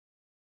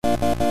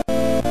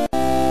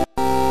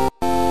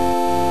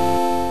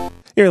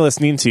You're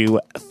listening to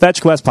Fetch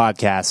Quest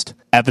Podcast,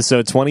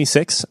 episode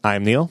 26.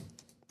 I'm Neil.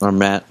 I'm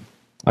Matt.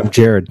 I'm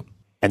Jared.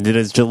 And it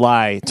is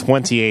July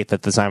 28th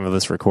at the time of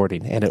this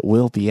recording, and it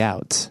will be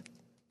out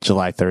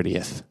July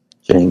 30th.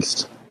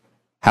 Jinxed.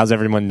 How's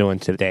everyone doing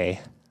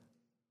today?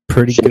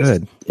 Pretty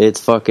good.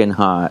 It's fucking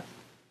hot.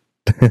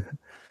 It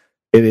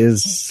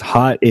is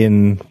hot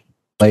in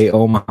Lake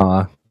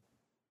Omaha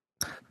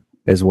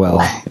as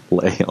well.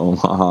 Lay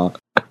Omaha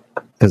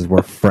Because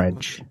we're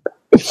French.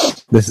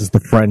 This is the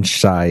French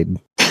side.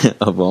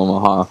 of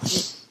Omaha.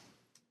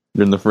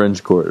 You're in the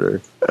French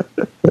Quarter.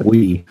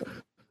 We.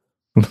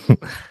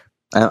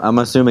 I'm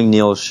assuming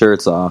Neil's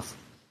shirt's off.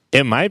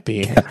 It might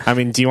be. I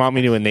mean, do you want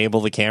me to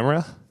enable the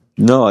camera?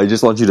 No, I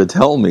just want you to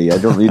tell me. I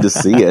don't need to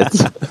see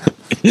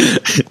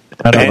it.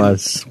 None of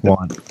us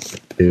want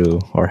to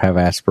or have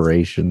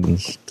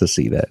aspirations to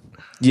see that.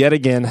 Yet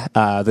again,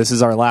 this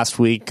is our last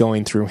week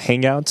going through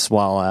Hangouts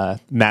while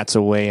Matt's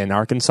away in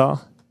Arkansas.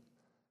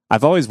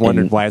 I've always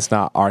wondered why it's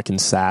not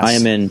Arkansas. I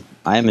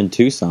am in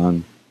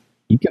Tucson.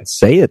 You can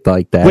say it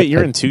like that. Wait,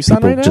 you're in Tucson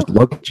people right now? just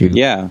look at you.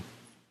 Yeah.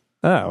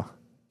 Oh.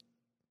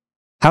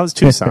 How's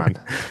Tucson?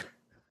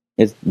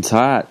 It's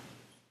hot.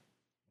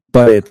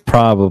 But it's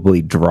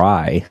probably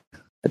dry.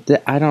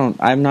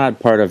 I'm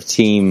not part of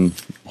team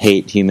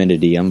hate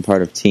humidity. I'm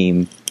part of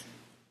team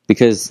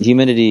because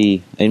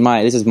humidity,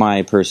 this is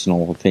my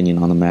personal opinion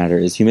on the matter,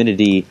 is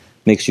humidity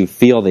makes you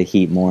feel the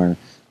heat more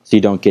so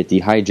you don't get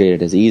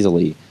dehydrated as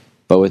easily.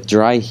 But with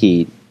dry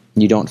heat,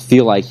 you don't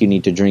feel like you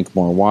need to drink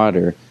more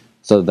water.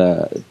 So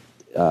the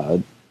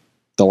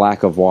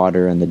lack of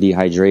water and the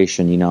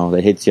dehydration,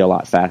 that hits you a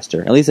lot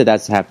faster. At least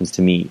that happens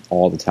to me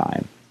all the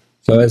time.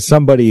 So as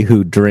somebody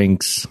who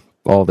drinks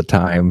all the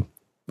time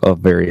of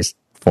various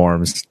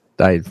forms,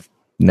 I've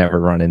never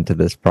run into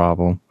this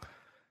problem.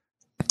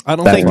 I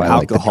don't That's think why I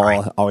like to alcohol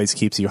drink. always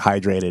keeps you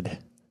hydrated.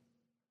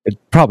 It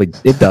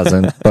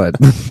doesn't, but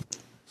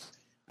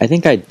I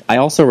think I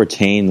also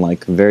retain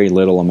very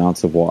little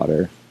amounts of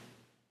water.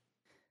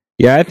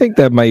 yeah, I think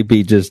that might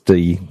be just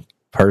a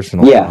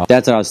personal. Yeah,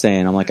 that's what I was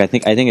saying. I'm I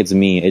think it's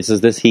me. It's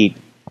just this heat.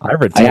 I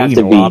retain have to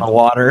a be- lot of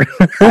water.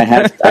 I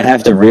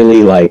have to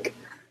really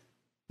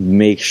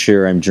make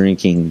sure I'm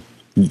drinking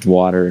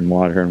water and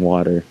water and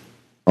water,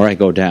 or I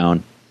go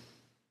down.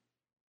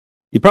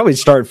 You probably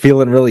start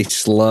feeling really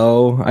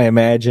slow, I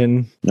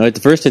imagine. No, at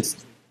first it's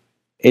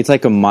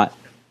like a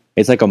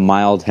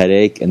mild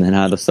headache, and then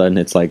all of a sudden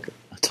it's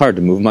hard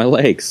to move my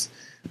legs.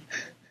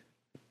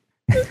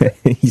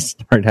 You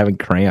start having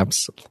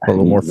cramps a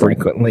little more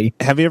frequently.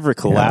 Have you ever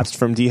collapsed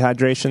from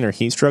dehydration or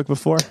heat stroke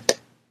before?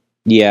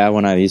 Yeah,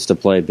 when I used to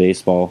play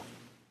baseball.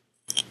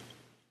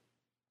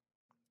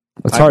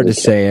 It's hard to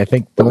say. I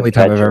think the only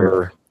time I've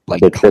ever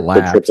The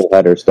collapsed triple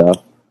header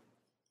stuff.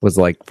 was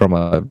from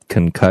a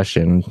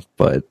concussion,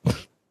 but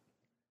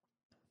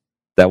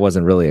that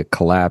wasn't really a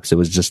collapse. It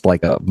was just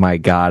my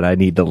God, I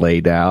need to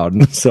lay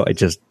down. So I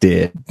just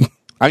did.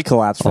 I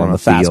collapsed from On a the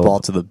field.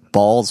 fastball to the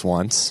balls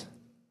once.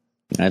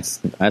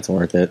 That's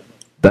worth it.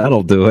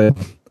 That'll do it.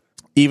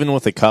 Even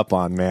with a cup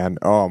on, man.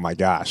 Oh my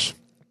gosh.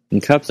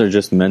 And cups are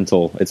just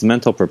mental. It's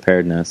mental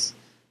preparedness.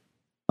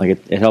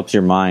 It helps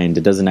your mind.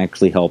 It doesn't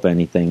actually help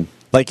anything.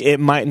 It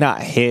might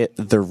not hit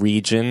the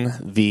region,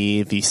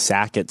 the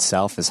sac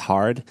itself is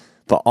hard,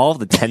 but all of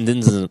the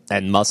tendons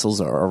and muscles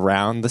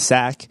around the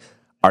sac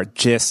are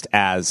just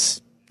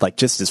as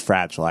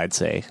fragile, I'd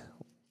say.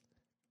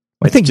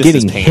 I think just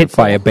as getting hit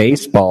painful. by a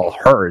baseball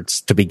hurts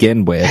to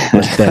begin with,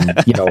 but then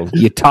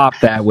you top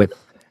that with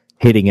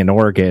hitting an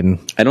organ.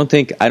 I don't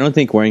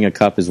think wearing a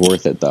cup is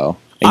worth it though.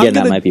 Again,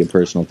 that might be a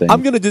personal thing.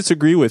 I'm going to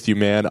disagree with you,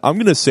 man. I'm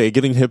going to say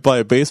getting hit by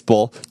a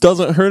baseball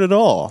doesn't hurt at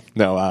all.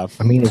 No, I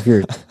mean, if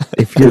you're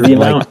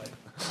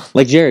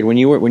Jared, when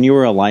you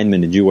were a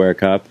lineman, did you wear a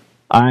cup?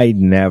 I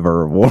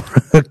never wore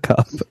a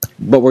cup.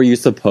 But were you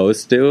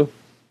supposed to?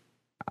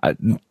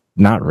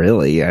 Not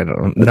really. I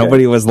don't. Okay.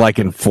 Nobody was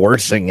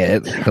enforcing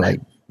it.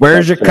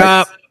 Where's your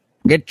cup?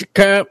 Get your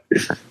cup.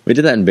 We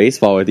did that in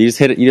baseball. You just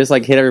hit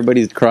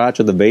everybody's crotch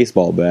with a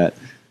baseball bat,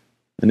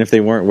 and if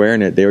they weren't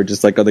wearing it, they were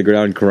just on the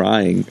ground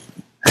crying.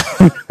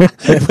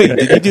 Wait,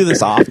 did you do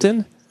this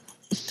often?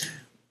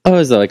 Oh, it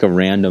was a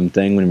random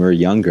thing when we were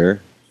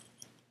younger.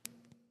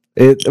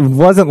 It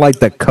wasn't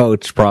the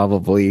coach,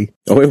 probably.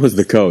 Oh, it was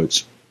the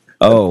coach.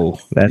 Oh,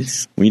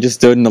 that's... When you just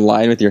stood in the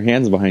line with your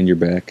hands behind your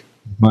back.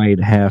 Might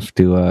have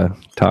to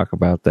talk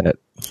about that.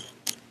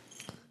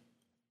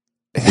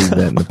 Leave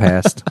that in the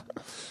past.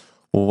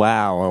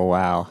 Wow, oh,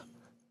 wow.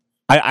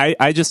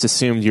 I just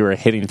assumed you were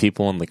hitting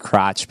people in the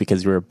crotch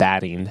because you were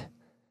batting,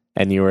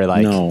 and you were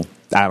no.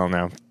 I don't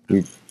know.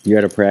 You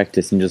had to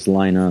practice and just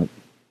line up.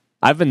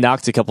 I've been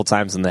knocked a couple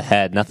times in the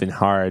head, nothing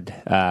hard,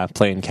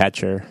 playing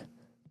catcher.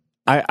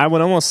 I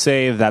would almost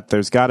say that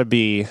there's got to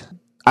be...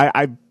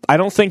 I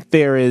don't think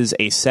there is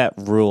a set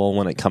rule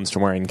when it comes to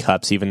wearing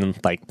cups, even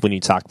when you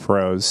talk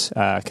pros,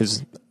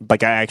 because I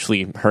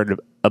actually heard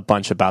a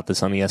bunch about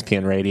this on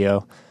ESPN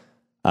radio.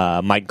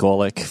 Mike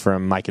Golick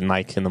from Mike and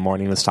Mike in the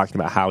Morning was talking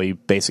about how he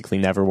basically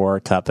never wore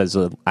a cup as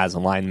a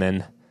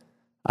lineman.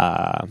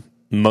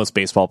 Most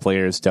baseball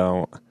players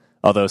don't.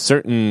 Although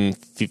certain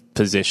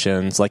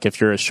positions, like if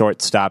you're a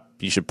shortstop,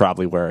 you should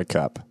probably wear a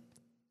cup.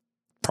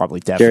 Probably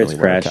definitely Jared's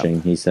wear a crashing,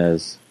 cup. he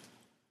says.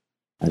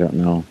 I don't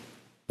know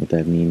what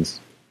that means.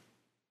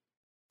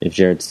 If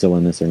Jared's still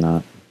in this or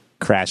not.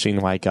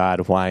 Crashing, my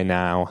God, why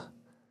now?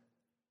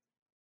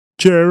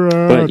 Jared!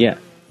 But yeah,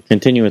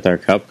 continue with our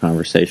cup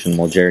conversation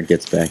while Jared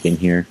gets back in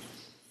here.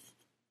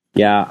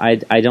 Yeah,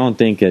 I don't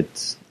think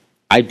it's...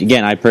 I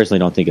personally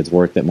don't think it's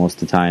worth it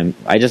most of the time.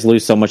 I just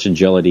lose so much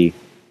agility.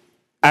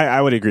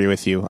 I would agree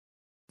with you.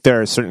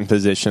 There are certain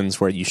positions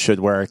where you should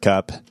wear a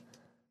cup.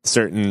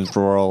 Certain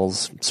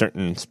roles,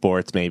 certain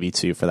sports maybe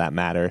too, for that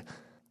matter.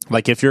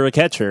 Like if you're a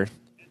catcher,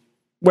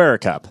 wear a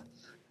cup.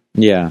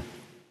 Yeah.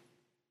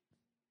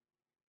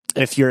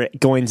 If you're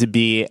going to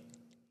be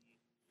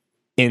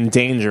in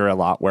danger a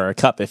lot, wear a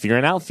cup. If you're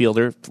an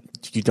outfielder,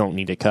 you don't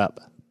need a cup.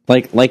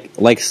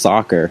 Like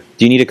soccer.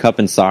 Do you need a cup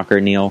in soccer,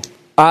 Neil?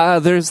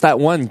 There's that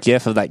one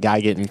gif of that guy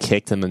getting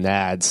kicked in the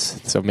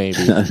nads, so maybe.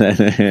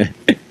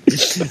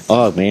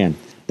 Oh, man.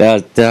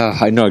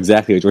 I know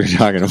exactly what you're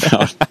talking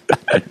about.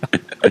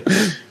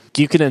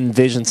 You can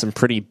envision some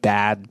pretty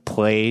bad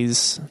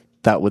plays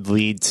that would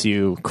lead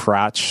to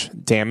crotch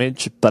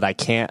damage, but I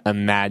can't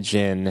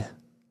imagine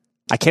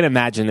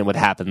it would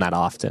happen that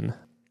often.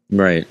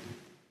 Right.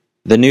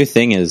 The new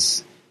thing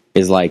is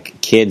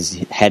like kids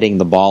heading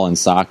the ball in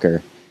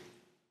soccer.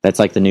 That's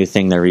like the new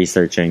thing they're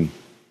researching.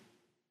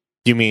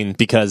 You mean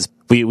because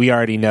we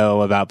already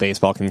know about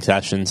baseball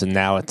concussions, and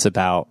now it's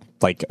about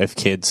like if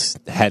kids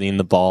heading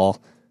the ball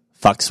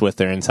fucks with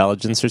their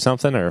intelligence or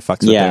something, or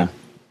fucks with their...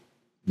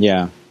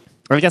 Yeah.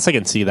 I guess I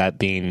can see that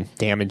being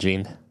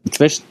damaging.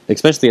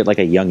 Especially at like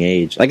a young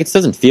age. Like it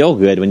doesn't feel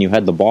good when you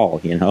head the ball,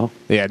 you know?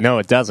 Yeah, no,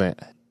 it doesn't.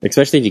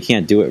 Especially if you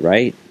can't do it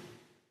right,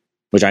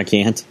 which I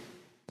can't.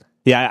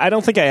 Yeah, I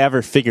don't think I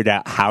ever figured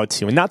out how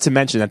to. And not to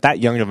mention, at that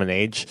young of an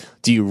age,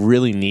 do you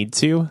really need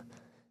to?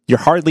 You're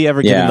hardly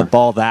ever getting the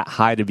ball that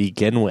high to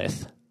begin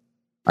with.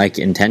 Like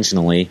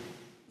intentionally.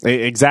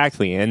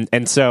 Exactly.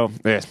 And so,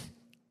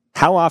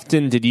 how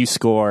often did you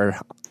score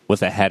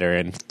with a header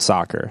in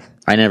soccer?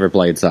 I never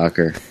played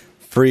soccer.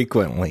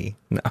 Frequently.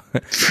 No.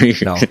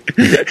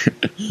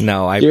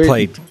 No, I Jared,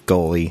 played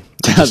goalie.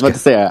 I was about to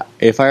say,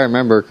 if I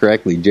remember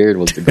correctly, Jared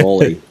was the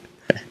goalie.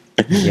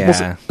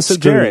 Yeah. So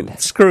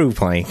Jared, screw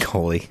playing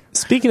goalie.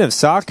 Speaking of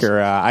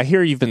soccer, I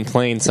hear you've been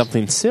playing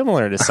something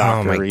similar to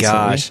soccer recently.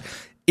 Gosh.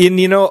 And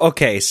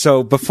okay,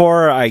 so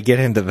before I get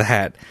into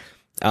that,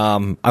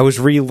 I was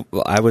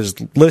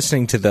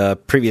listening to the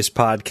previous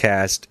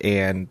podcast,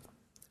 and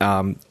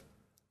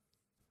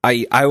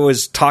I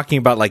was talking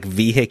about like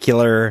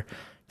vehicular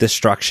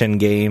destruction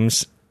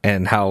games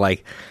and how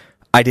like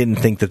I didn't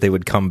think that they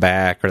would come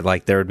back or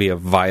like there would be a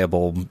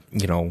viable,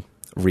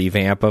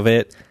 revamp of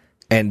it.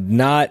 And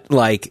not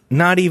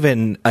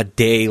even a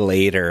day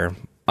later,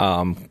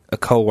 a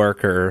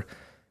coworker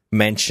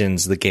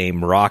mentions the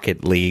game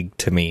Rocket League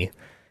to me.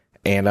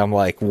 And I'm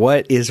like,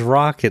 what is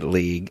Rocket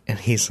League? And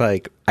he's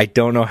like, I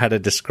don't know how to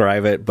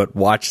describe it, but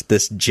watch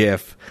this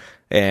GIF.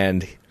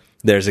 And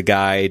there's a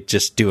guy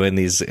just doing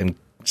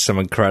some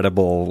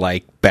incredible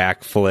like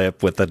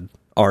backflip with a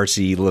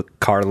RC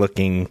car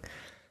looking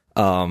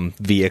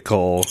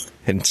vehicle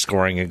and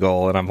scoring a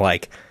goal. And I'm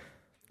like,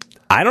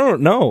 I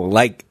don't know.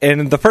 Like,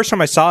 and the first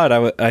time I saw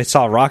it, I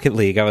saw Rocket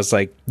League. I was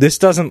like, this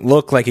doesn't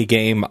look like a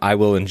game I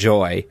will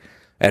enjoy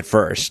at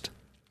first.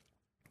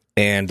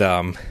 And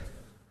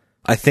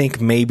I think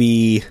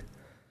maybe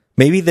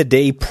the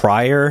day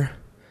prior,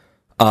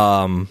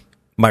 my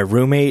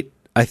roommate,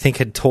 I think,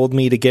 had told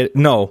me to get...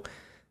 No,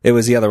 it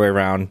was the other way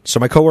around.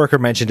 So my coworker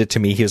mentioned it to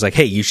me. He was like,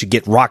 hey, you should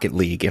get Rocket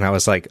League. And I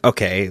was like,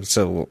 okay.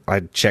 So I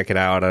check it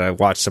out, and I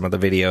watched some of the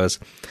videos.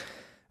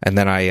 And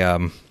then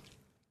I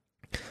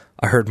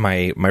heard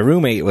my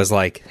roommate was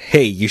like,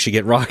 hey, you should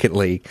get Rocket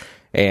League.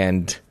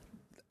 And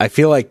I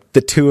feel like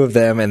the two of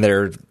them and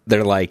their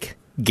like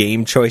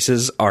game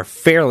choices are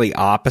fairly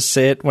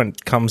opposite when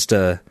it comes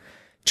to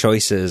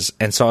choices.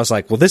 And so I was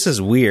like, well, this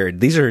is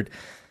weird. These are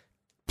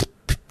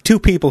two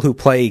people who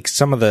play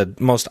some of the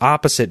most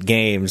opposite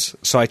games.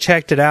 So I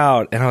checked it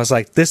out and I was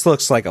like, this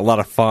looks like a lot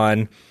of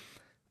fun.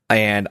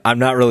 And I'm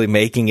not really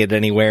making it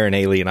anywhere in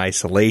Alien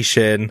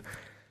Isolation.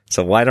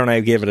 So why don't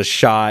I give it a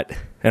shot?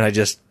 And I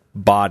just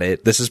bought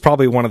it. This is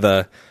probably one of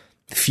the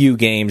few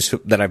games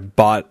that I've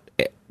bought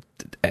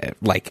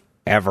like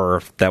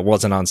ever that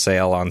wasn't on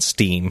sale on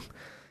Steam.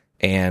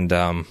 And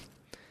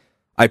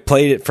I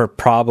played it for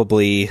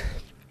probably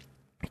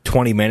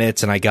 20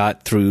 minutes and I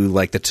got through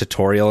like the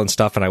tutorial and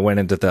stuff, and I went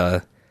into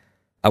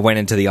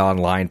the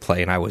online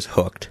play and I was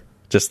hooked.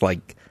 Just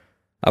like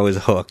I was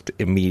hooked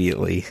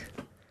immediately.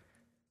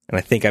 And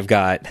I think I've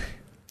got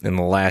in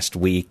the last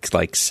week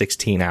like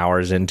 16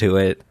 hours into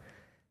it,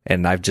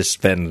 and I've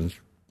just been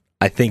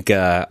I think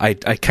I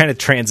kind of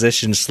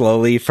transitioned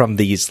slowly from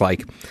these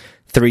like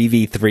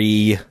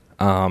 3v3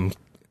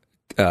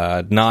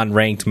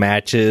 non-ranked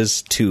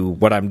matches to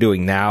what I'm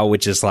doing now,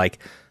 which is like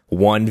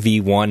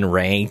 1v1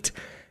 ranked,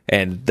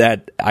 and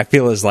that I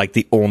feel is like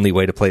the only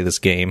way to play this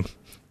game.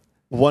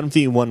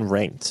 1v1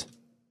 ranked,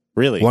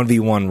 really?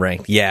 1v1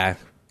 ranked, yeah.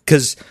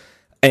 because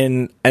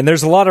and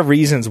there's a lot of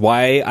reasons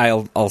why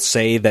I'll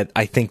say that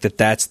I think that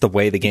that's the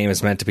way the game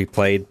is meant to be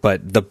played,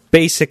 but the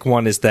basic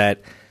one is that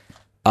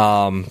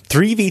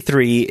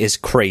 3v3 is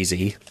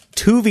crazy.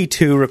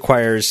 2v2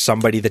 requires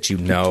somebody that you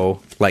know,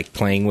 like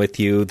playing with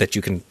you, that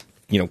you can,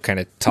 kind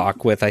of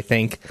talk with, I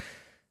think,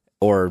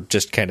 or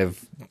just kind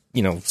of,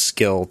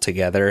 skill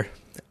together.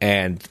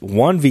 And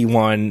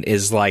 1v1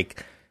 is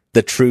like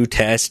the true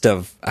test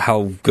of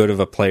how good of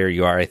a player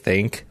you are, I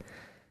think.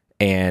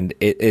 And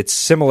it's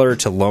similar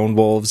to Lone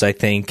Wolves, I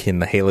think, in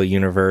the Halo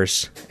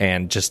universe,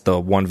 and just the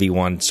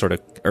 1v1 sort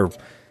of, or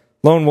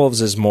Lone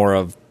Wolves is more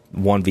of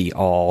 1v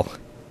all,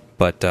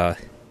 but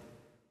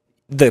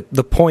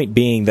the point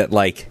being that,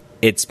 like,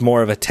 it's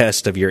more of a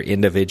test of your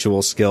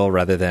individual skill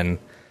rather than,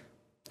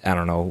 I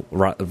don't know,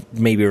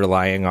 maybe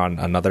relying on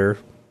another,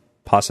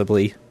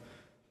 possibly.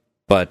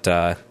 But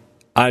I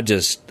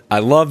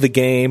love the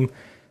game.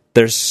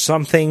 There's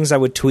some things I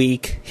would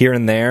tweak here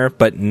and there,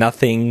 but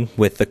nothing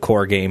with the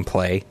core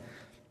gameplay.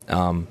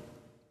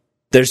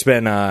 There's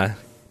been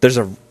there's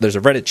a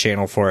Reddit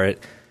channel for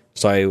it,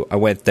 so I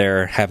went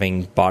there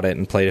having bought it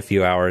and played a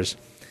few hours,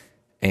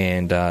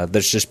 and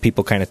there's just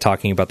people kind of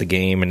talking about the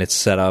game and its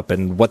setup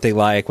and what they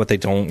like, what they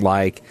don't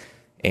like,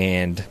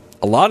 and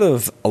a lot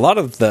of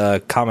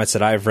the comments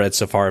that I've read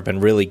so far have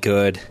been really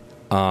good.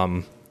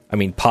 I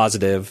mean,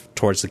 positive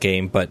towards the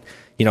game, but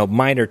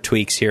minor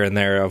tweaks here and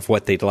there of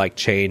what they'd like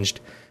changed.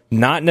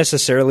 Not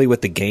necessarily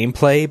with the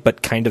gameplay,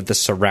 but kind of the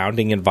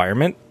surrounding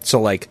environment. So,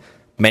 like,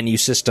 menu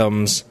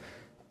systems,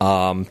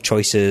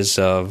 choices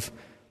of,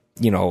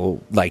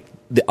 like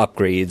the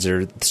upgrades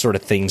or sort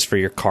of things for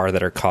your car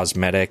that are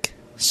cosmetic,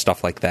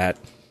 stuff like that.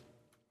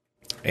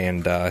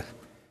 And I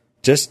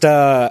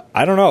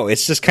don't know.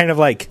 It's just kind of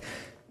like,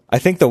 I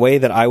think the way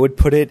that I would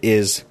put it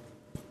is,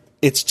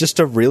 it's just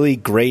a really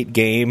great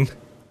game,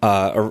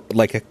 or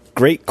like a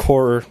great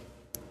core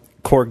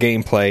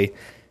gameplay,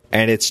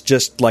 and it's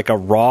just like a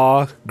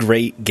raw,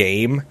 great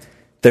game.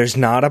 There's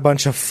not a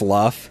bunch of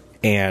fluff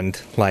and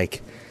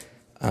like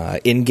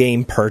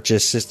in-game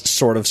purchase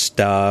sort of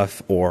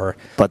stuff,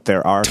 but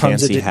there are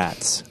fancy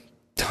hats,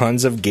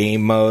 tons of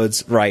game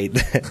modes, right?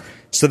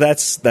 So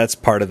that's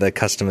part of the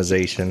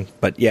customization.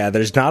 But yeah,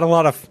 there's not a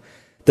lot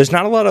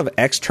of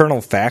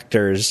external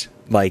factors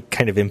like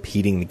kind of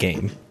impeding the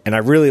game, and I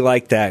really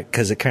like that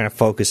because it kind of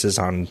focuses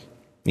on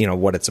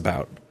what it's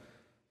about.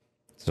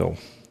 So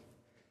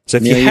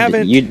if Neil, you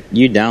haven't...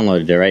 You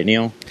downloaded it, right,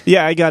 Neil?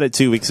 Yeah, I got it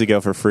 2 weeks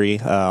ago for free.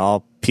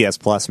 All PS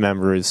Plus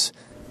members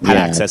had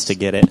access to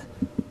get it.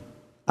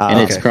 And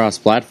it's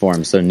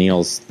cross-platform, so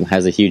Neil's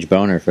has a huge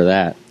boner for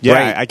that. Yeah,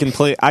 right. I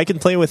can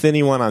play with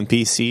anyone on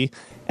PC.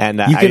 And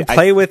you can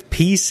play with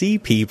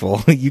PC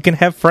people. You can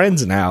have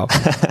friends now.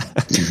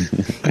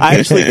 I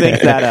actually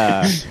think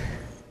that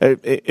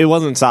it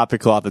wasn't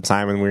topical at the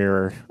time when we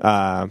were...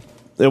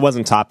 it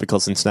wasn't topical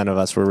since none of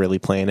us were really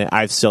playing it.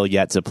 I've still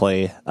yet to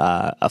play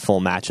a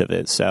full match of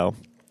it. So,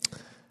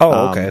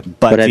 okay.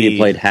 But have you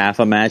played half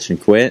a match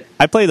and quit?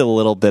 I played a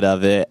little bit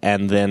of it,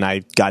 and then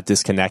I got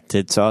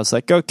disconnected. So I was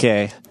like,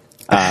 okay.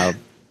 And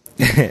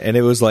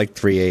it was like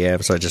 3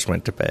 a.m., so I just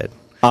went to bed.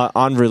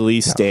 On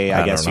release day,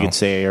 I guess you know. could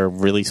say, or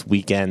release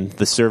weekend,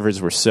 the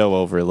servers were so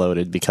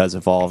overloaded because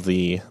of all of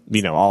the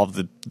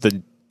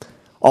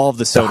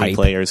Sony hype.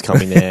 players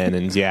coming in,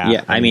 and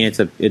Yeah, I mean,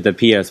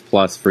 the PS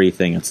Plus free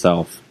thing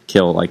itself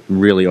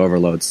really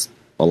overloads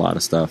a lot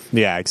of stuff.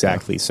 Yeah,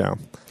 exactly. So,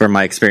 From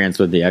my experience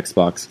with the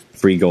Xbox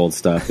free gold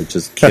stuff, it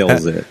just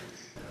kills it.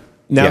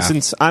 now, Yeah.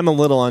 since I'm a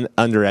little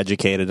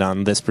undereducated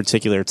on this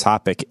particular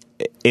topic,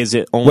 is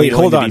it only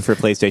going to be for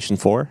PlayStation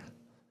 4?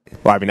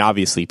 Well, I mean,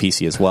 obviously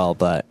PC as well,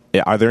 but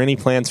are there any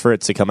plans for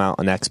it to come out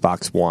on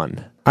Xbox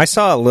One? I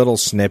saw a little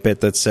snippet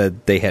that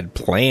said they had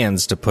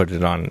plans to put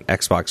it on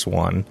Xbox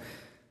One.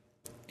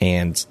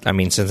 And, I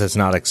mean, since it's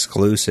not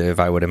exclusive,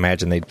 I would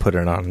imagine they'd put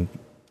it on,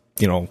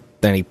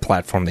 any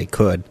platform they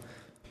could.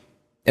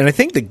 And I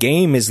think the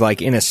game is, like,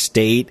 in a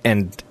state,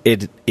 and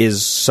it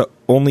is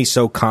only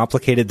so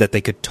complicated that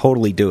they could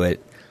totally do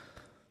it.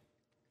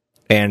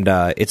 And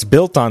it's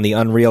built on the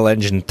Unreal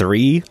Engine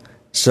 3,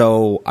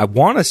 so I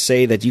want to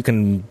say that you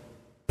can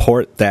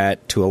port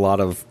that to a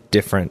lot of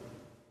different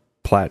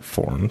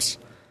platforms,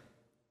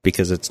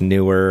 because it's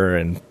newer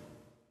and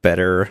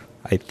better,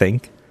 I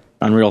think.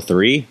 Unreal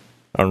 3?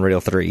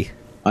 Unreal 3.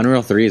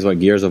 Unreal 3 is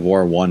what Gears of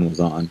War 1 was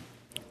on.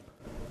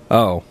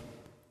 Oh.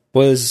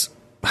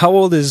 How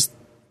old is...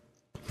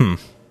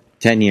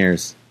 10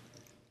 years.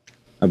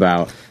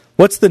 About.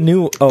 What's the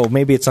new... Oh,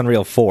 maybe it's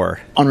Unreal 4.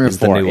 Unreal is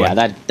the 4, new yeah.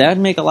 one. That'd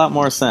make a lot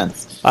more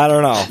sense. I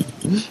don't know.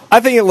 I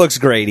think it looks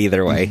great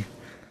either way.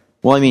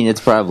 Well, I mean, it's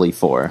probably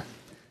 4.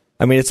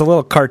 I mean, it's a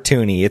little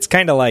cartoony. It's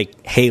kind of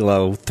like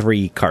Halo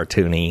 3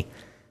 cartoony,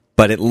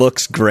 but it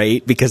looks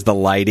great because the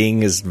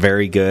lighting is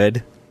very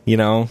good,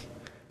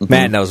 Mm-hmm.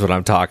 Matt knows what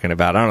I'm talking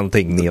about. I don't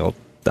think Neil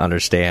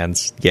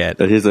understands yet.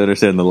 He doesn't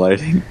understand the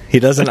lighting. He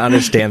doesn't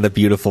understand the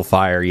beautiful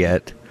fire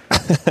yet.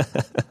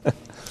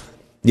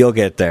 You'll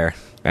get there,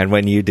 and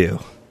when you do,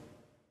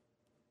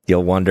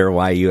 you'll wonder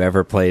why you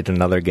ever played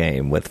another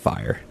game with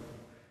fire.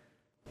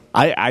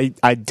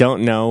 I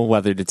don't know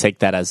whether to take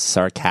that as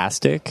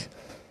sarcastic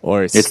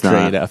or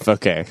straight up.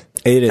 Okay.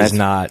 It is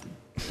not.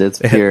 It's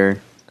pure.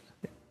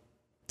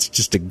 It's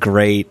just a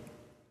great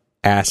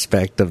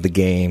aspect of the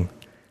game.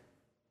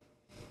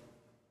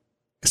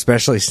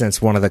 Especially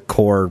since one of the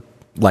core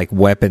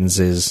weapons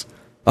is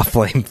a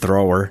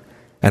flamethrower,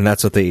 and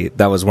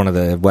that was one of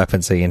the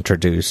weapons they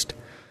introduced.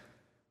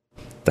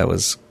 That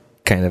was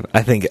kind of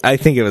I think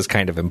it was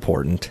kind of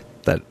important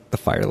that the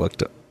fire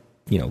looked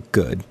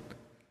good.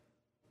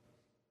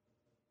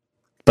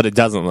 But it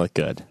doesn't look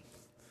good.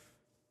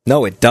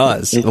 No, it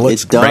does. It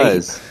looks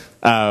does. great.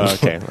 Oh,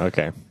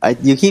 okay.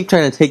 You keep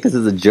trying to take this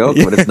as a joke,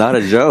 but it's not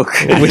a joke.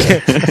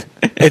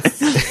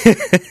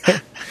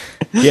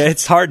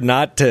 It's hard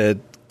not to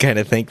kind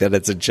of think that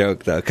it's a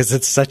joke, though, because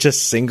it's such a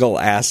single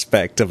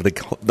aspect of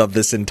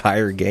this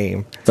entire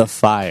game. The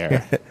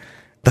fire.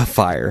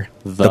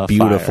 The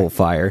beautiful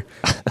fire.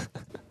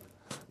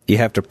 You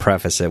have to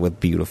preface it with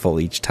beautiful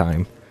each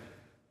time.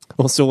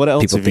 Well, so what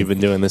else have you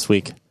been doing this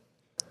week?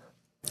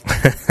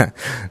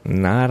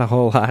 Not a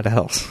whole lot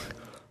else.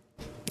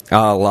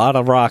 A lot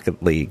of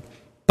Rocket League.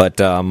 But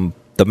the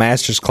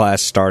Masters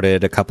class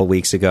started a couple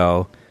weeks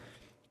ago.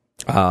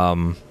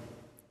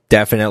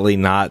 Definitely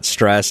not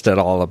stressed at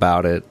all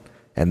about it.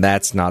 And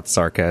that's not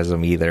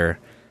sarcasm either.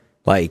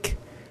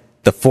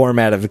 The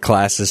format of the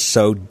class is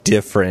so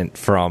different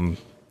from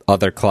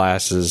other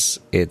classes.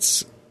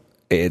 It's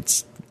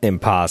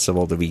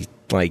impossible to be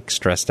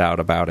stressed out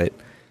about it.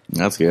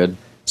 That's good.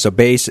 So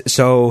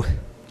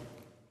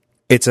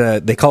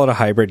they call it a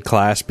hybrid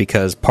class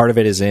because part of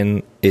it is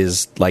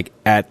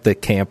at the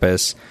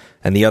campus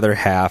and the other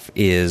half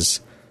is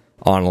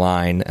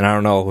online. And I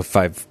don't know if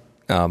I've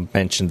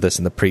mentioned this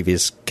in the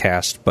previous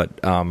cast, but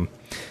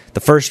the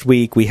first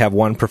week we have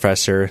one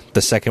professor,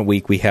 the second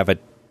week we have a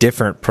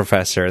different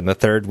professor, and the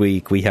third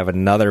week we have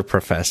another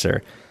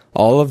professor.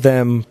 All of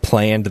them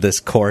planned this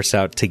course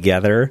out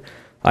together,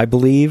 I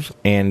believe,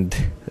 and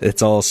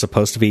it's all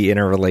supposed to be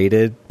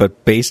interrelated,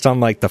 but based on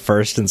the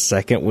first and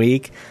second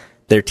week,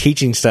 their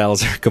teaching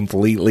styles are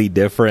completely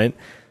different,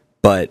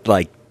 but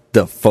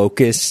the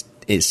focus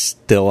is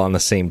still on the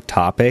same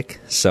topic,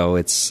 so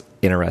it's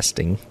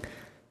interesting.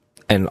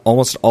 And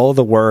almost all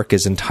the work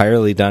is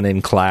entirely done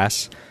in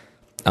class.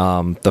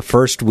 The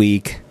first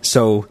week,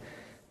 so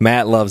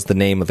Matt loves the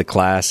name of the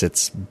class.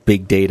 It's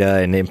big data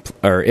and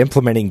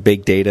implementing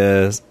big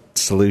data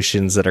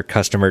solutions that are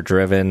customer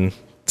driven,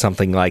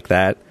 something like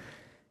that.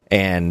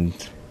 And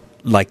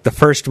the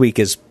first week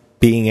is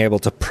being able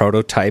to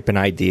prototype an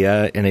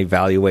idea and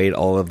evaluate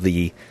all of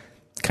the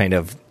kind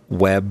of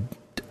web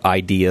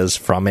ideas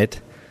from it.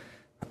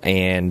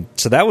 And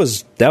so that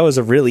was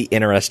a really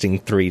interesting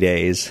 3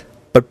 days.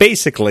 But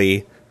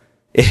basically,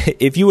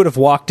 if you would have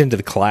walked into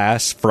the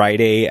class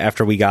Friday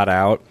after we got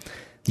out,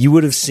 you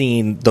would have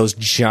seen those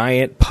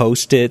giant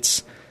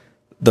Post-its,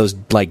 those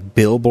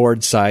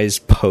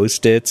billboard-sized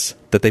Post-its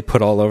that they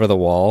put all over the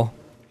wall.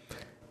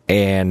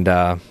 And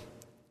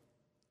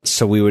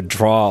so we would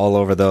draw all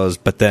over those,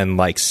 but then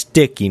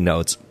sticky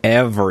notes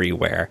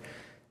everywhere.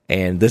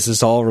 And this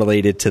is all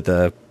related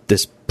to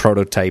this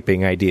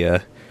prototyping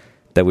idea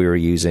that we were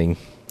using.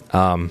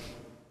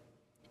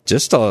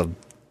 Just a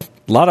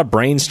lot of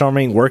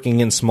brainstorming,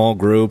 working in small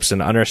groups,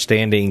 and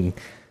understanding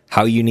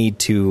how you need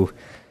to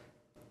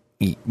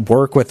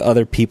work with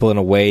other people in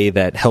a way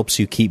that helps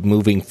you keep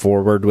moving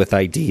forward with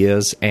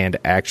ideas and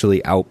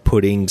actually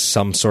outputting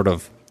some sort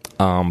of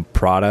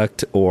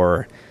product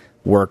or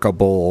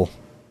workable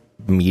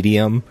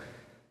medium.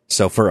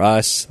 So for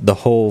us, the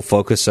whole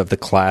focus of the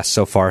class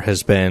so far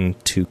has been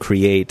to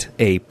create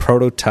a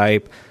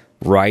prototype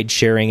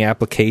ride-sharing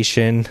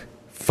application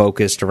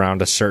focused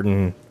around a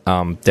certain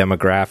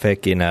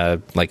demographic in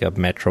a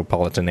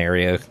metropolitan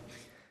area,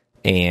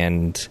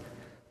 and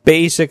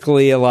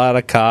basically a lot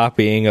of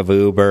copying of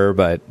Uber,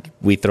 but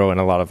we throw in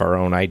a lot of our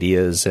own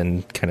ideas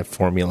and kind of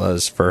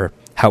formulas for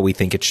how we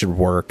think it should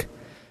work.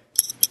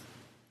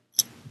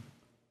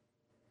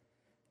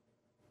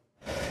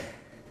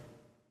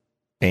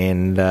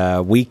 And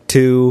week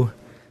 2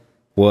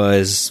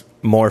 was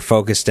more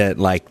focused at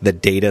the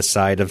data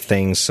side of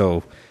things,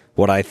 so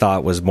what I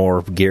thought was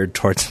more geared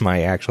towards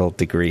my actual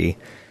degree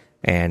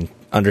and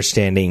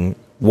understanding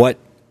what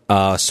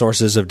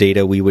sources of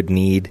data we would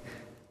need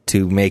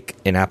to make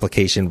an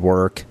application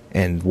work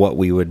and what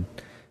we would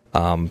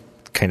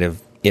kind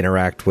of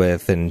interact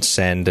with and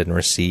send and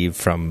receive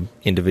from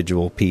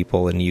individual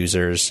people and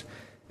users,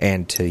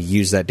 and to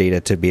use that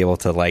data to be able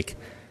to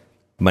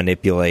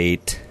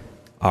manipulate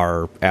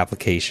our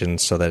application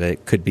so that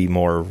it could be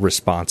more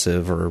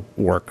responsive or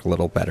work a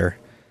little better.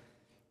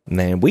 And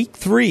then week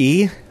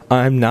 3,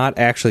 I'm not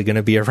actually going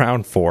to be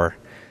around for.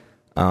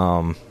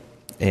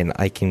 And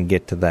I can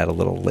get to that a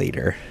little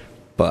later.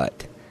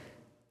 But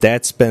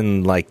that's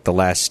been the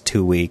last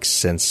 2 weeks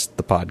since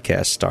the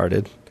podcast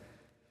started.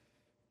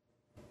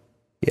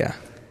 Yeah.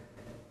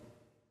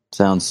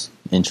 Sounds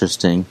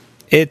interesting.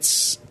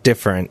 It's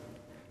different.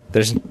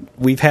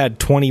 We've had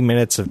 20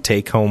 minutes of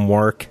take-home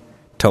work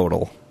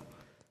total.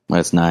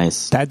 That's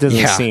nice. That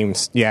doesn't seem...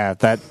 Yeah,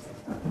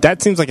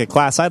 That seems like a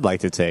class I'd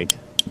like to take.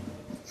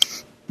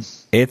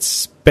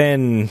 It's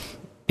been,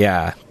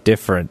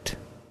 different.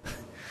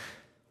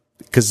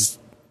 Because,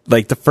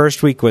 like, the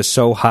first week was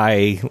so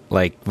high,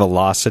 like,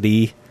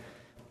 velocity.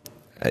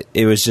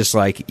 It was just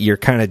like you're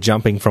kind of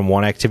jumping from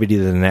one activity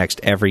to the next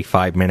every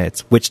 5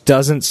 minutes, which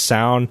doesn't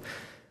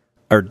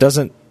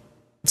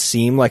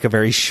seem like a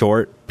very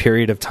short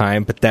period of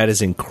time, but that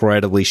is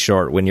incredibly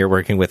short when you're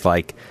working with,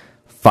 like,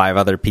 5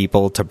 other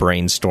people to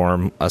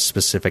brainstorm a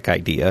specific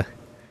idea.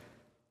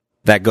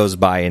 That goes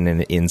by in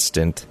an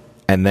instant.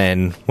 And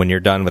then when you're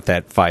done with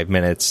that 5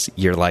 minutes,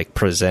 you're like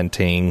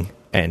presenting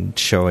and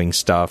showing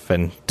stuff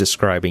and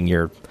describing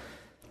your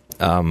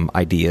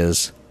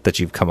ideas that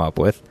you've come up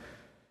with.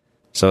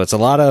 So it's a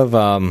lot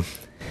of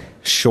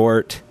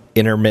short,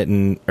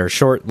 intermittent, or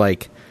short,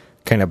 like,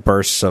 kind of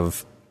bursts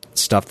of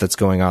stuff that's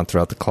going on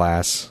throughout the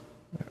class.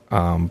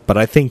 But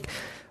I think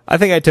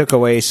I took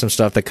away some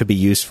stuff that could be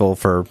useful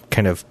for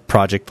kind of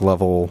project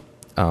level,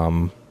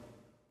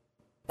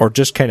 or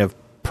just kind of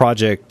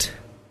project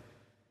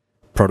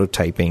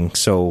prototyping.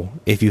 So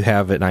if you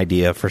have an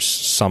idea for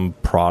some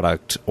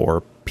product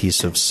or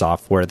piece of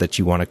software that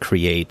you want to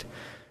create,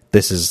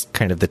 this is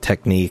kind of the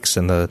techniques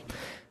and the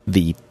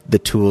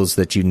tools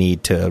that you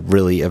need to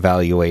really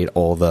evaluate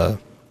or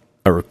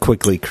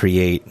quickly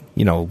create,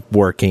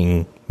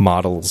 working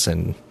models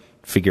and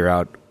figure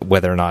out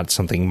whether or not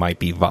something might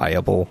be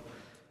viable.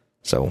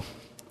 So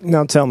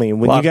now tell me,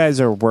 when you guys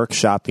are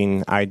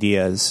workshopping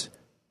ideas,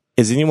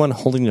 is anyone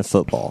holding a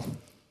football?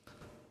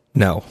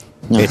 No,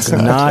 it's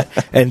not.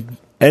 And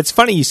it's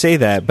funny you say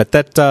that, but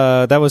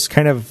that was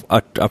kind of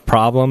a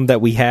problem that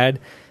we had.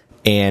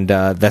 And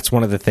that's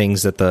one of the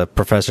things that the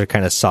professor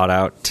kind of sought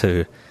out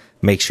to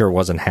make sure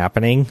wasn't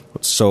happening.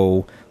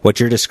 So what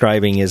you're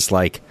describing is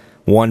like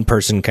one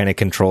person kind of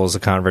controls the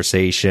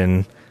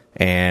conversation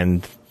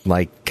and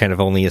like kind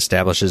of only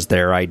establishes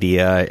their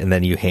idea, and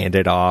then you hand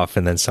it off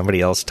and then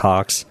somebody else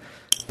talks.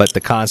 But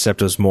the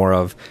concept was more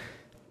of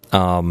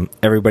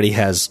everybody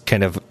has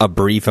kind of a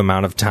brief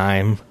amount of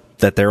time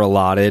that they're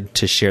allotted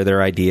to share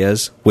their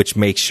ideas, which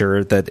makes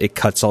sure that it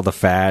cuts all the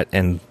fat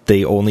and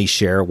they only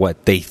share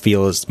what they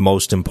feel is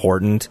most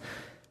important.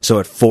 So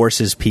it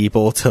forces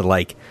people to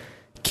like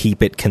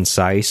keep it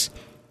concise.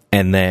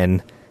 And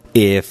then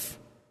if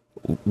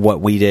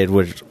what we did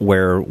was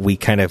where we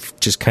kind of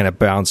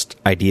bounced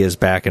ideas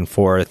back and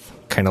forth,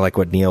 kind of like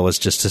what Neil was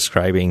just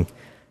describing,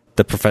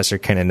 the professor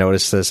kind of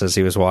noticed this as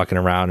he was walking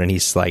around, and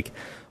he's like,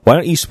 why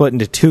don't you split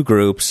into 2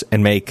 groups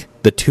and make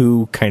the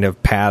 2 kind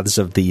of paths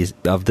of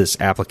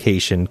this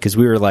application? Because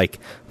we were like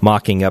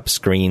mocking up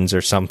screens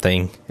or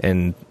something,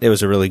 and it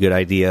was a really good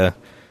idea.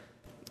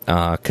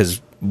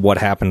 Because what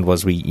happened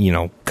was we,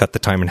 cut the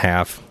time in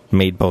half,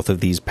 made both of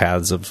these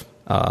paths of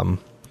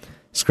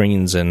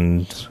screens,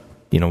 and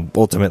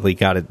ultimately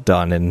got it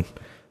done in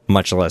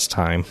much less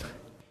time.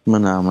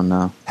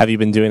 No. Have you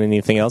been doing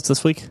anything else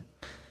this week,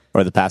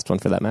 or the past one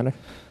for that matter?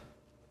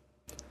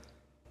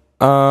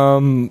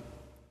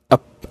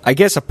 I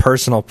guess a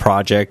personal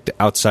project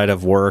outside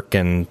of work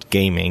and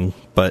gaming,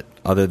 but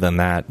other than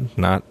that,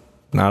 not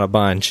a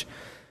bunch.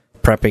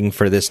 Prepping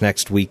for this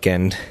next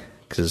weekend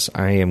because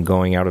I am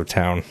going out of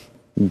town.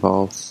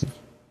 Balls.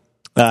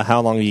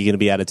 How long are you going to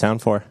be out of town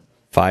for?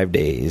 5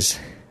 days,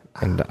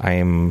 and I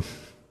am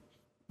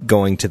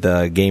going to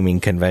the gaming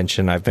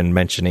convention I've been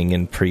mentioning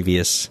in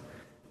previous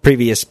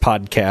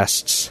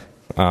podcasts.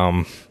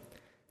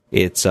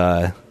 It's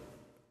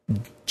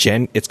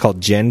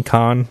called Gen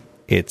Con.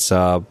 It's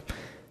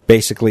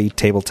basically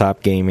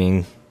tabletop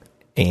gaming,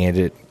 and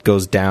it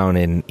goes down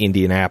in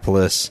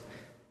Indianapolis.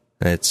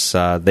 It's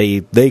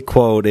they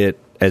quote it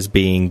as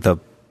being the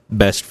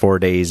best 4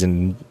 days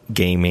in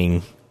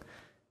gaming,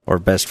 or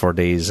best 4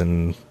 days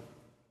in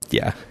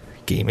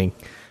gaming,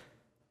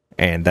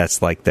 and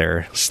that's like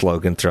their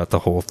slogan throughout the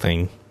whole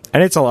thing.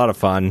 And it's a lot of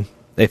fun.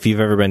 If you've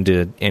ever been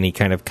to any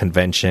kind of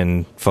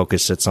convention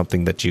focused at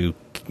something that you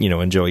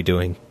enjoy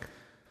doing.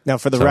 Now,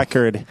 for the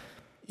record,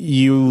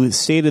 you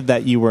stated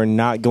that you were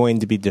not going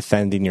to be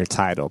defending your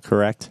title,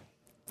 correct?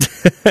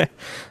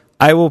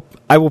 I will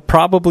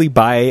probably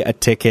buy a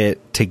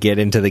ticket to get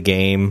into the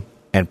game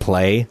and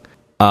play,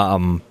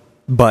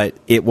 but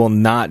it will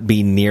not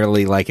be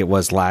nearly like it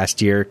was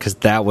last year, because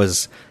that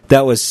was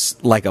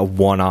like a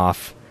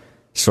one-off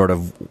sort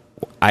of.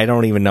 I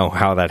don't even know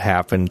how that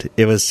happened.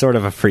 It was sort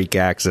of a freak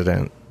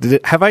accident.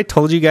 Have I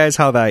told you guys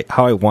how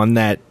I won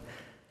that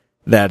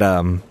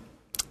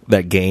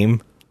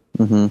game,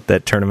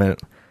 that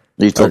tournament?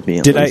 You told me.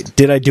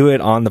 Did I do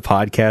it on the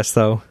podcast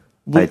though?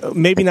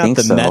 Maybe not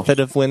the method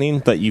of winning,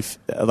 but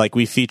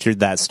we featured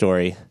that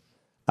story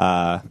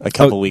a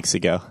couple weeks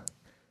ago.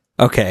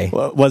 Okay.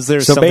 Was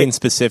there something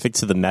specific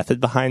to the method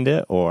behind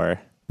it,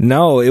 or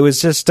no? It was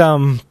just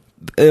it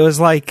was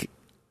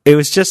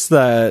just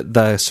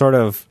the sort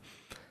of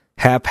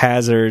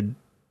haphazard,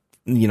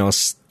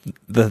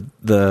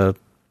 the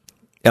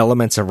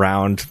elements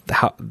around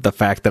the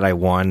fact that I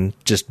won,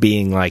 just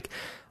being like,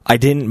 I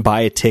didn't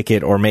buy a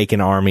ticket or make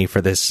an army for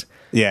this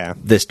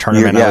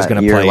tournament I was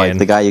going to play like in.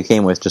 The guy you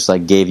came with just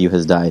like gave you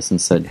his dice and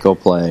said, go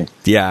play.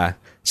 Yeah.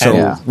 So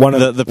Yeah. one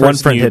of the one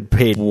person friend you had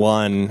paid.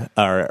 won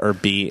or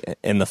beat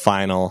in the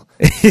final.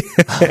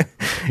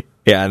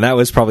 Yeah, and that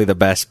was probably the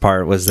best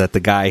part, was that the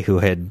guy who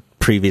had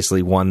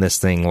previously won this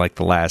thing like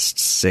the last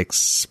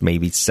 6,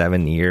 maybe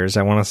 7 years,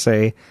 I want to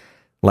say,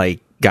 like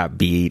got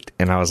beat,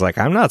 and I was like,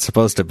 I'm not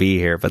supposed to be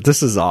here, but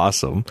this is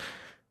awesome.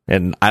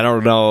 And I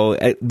don't know,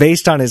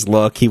 based on his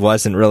look, he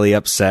wasn't really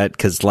upset,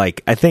 because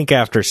like I think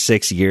after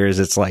 6 years,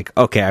 it's like,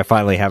 okay, I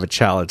finally have a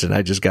challenge, and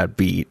I just got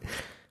beat,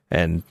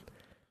 and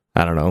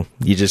I don't know,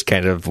 you just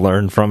kind of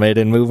learn from it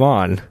and move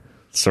on,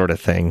 sort of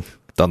thing.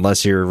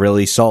 Unless you're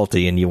really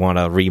salty and you want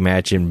to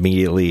rematch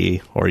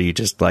immediately, or you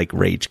just like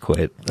rage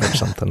quit or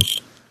something.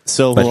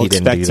 So But we'll he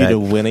didn't expect do you that. to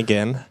win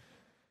again.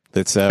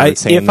 That's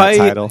retain that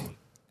title.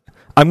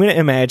 I'm going to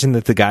imagine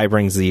that the guy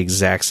brings the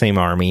exact same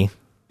army,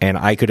 and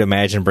I could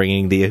imagine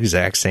bringing the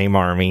exact same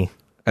army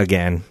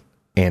again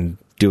and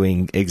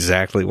doing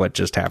exactly what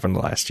just happened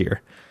last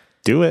year.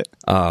 Do it.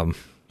 I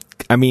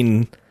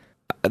mean,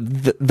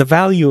 the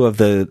value of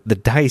the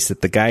dice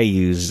that the guy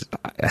used,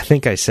 I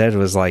think I said,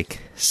 was like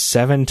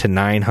 $700 to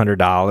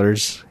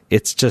 $900.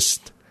 It's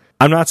just,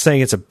 I'm not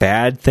saying it's a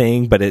bad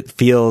thing, but it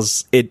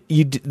feels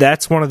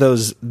that's one of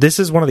those. This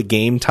is one of the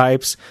game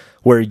types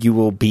where you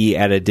will be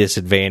at a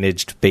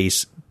disadvantaged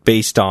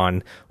based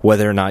on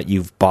whether or not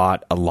you've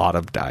bought a lot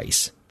of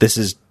dice.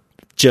 That's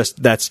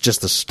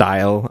just the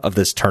style of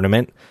this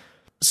tournament.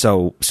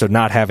 So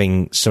not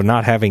having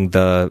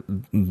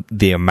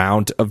the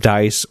amount of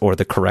dice or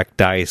the correct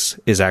dice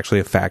is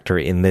actually a factor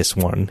in this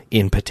one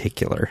in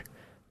particular.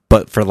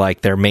 But for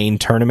like their main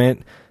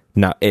tournament,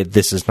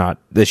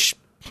 this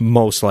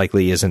most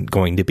likely isn't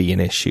going to be an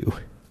issue.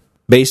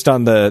 Based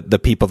on the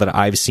people that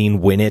I've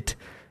seen win it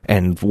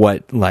and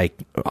what like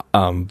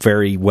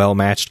very well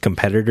matched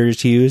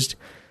competitors used,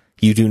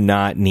 you do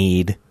not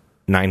need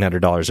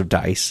 $900 of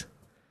dice.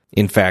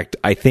 In fact,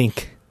 I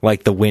think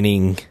like the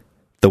winning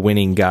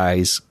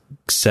guy's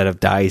set of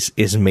dice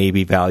is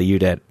maybe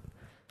valued at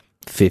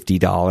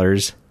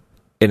 $50,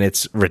 and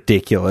it's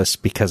ridiculous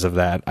because of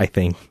that, I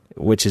think,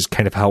 which is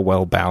kind of how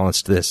well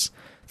balanced this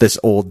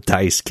old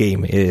dice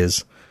game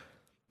is.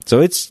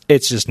 So it's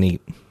just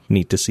neat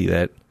to see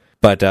that.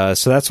 But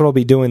so that's what I'll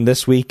be doing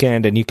this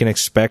weekend, and you can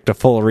expect a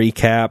full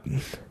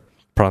recap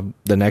probably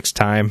the next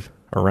time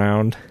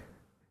around.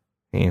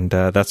 And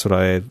that's what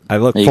I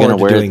look forward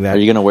to doing that. Are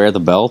you going to wear the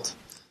belt?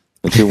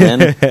 If you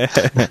win,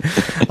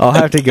 I'll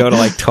have to go to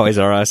like Toys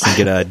R Us and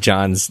get a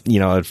John's,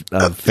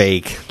 a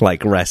fake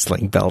like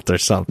wrestling belt or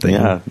something.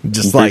 Yeah,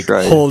 just like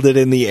hold it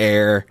in the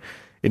air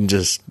and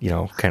just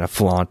kind of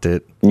flaunt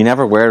it. You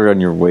never wear it on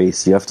your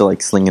waist. You have to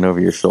like sling it over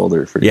your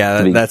shoulder for.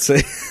 Yeah, that's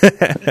it.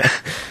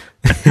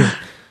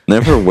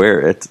 Never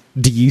wear it.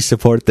 Do you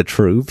support the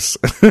troops?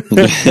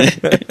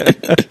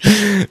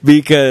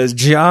 Because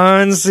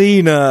John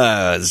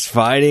Cena is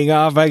fighting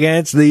off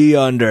against the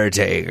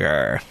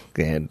Undertaker.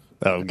 And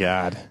oh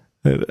God,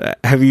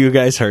 have you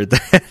guys heard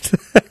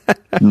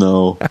that?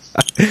 No.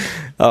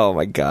 Oh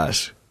my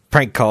gosh!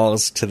 Prank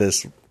calls to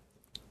this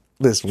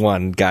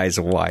one guy's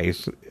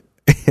wife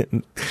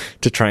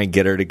to try and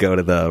get her to go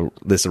to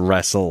this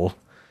WWE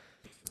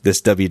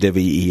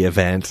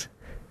event,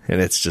 and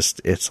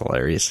it's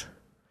hilarious.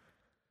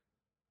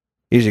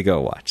 You should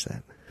go watch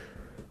that.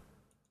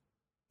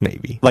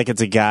 Maybe like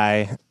it's a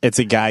guy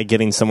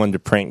getting someone to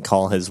prank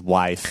call his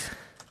wife.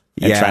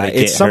 And yeah, try to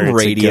get it's some her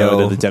radio to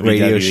go to the WWE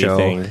radio show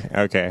thing.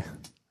 Okay.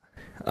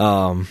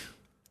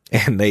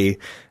 And they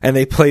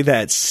play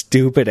that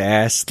stupid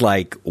ass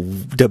like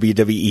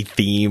WWE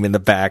theme in the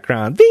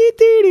background.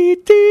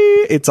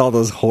 It's all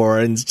those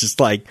horns just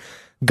like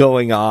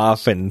going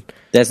off, and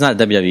that's not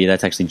WWE.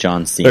 That's actually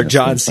John Cena. Or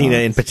John Cena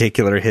in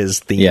particular, his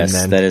theme. Yes,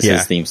 then. that is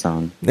his theme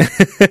song.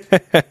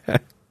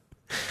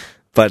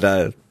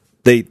 But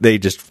they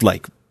just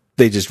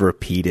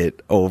repeat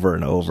it over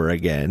and over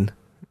again,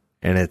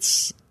 and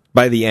it's.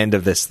 By the end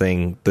of this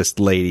thing, this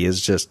lady is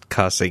just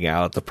cussing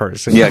out the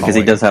person. Yeah, because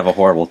he does have a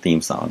horrible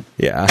theme song.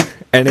 Yeah,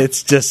 and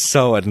it's just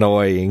so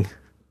annoying.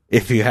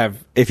 If you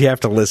have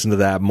to listen to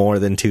that more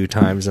than 2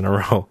 times in a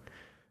row,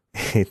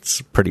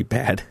 it's pretty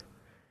bad.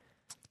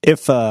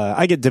 If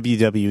I get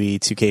WWE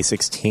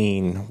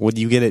 2K16, would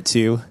you get it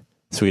too?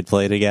 So we could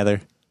play together.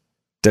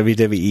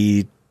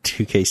 WWE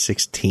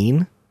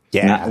 2K16?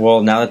 Yeah.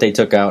 Well, now that they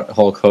took out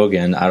Hulk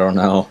Hogan, I don't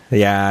know.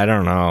 Yeah, I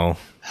don't know.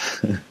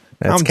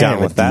 I'm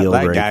down with that.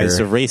 That guy's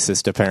a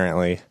racist,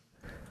 apparently.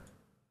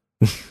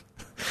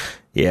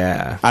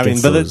 Yeah. I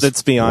mean, but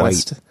let's be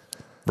honest.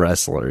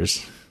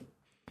 Wrestlers.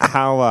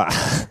 How, all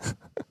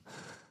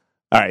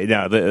right,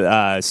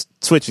 no,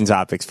 switching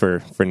topics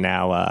for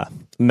now.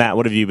 Matt,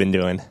 what have you been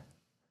doing?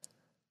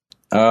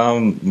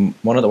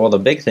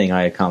 The big thing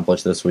I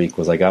accomplished this week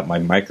was I got my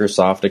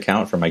Microsoft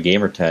account for my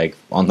gamer tag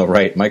on the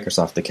right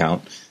Microsoft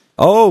account.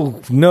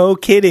 Oh, no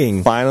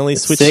kidding. Finally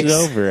switched it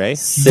over, eh?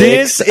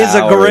 This is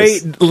a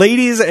great,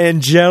 ladies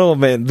and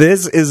gentlemen,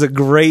 this is a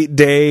great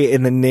day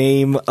in the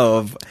name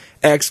of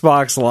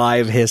Xbox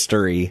Live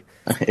history.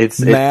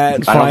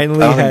 Matt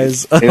finally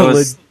has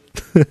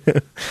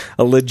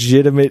a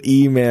legitimate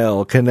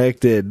email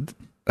connected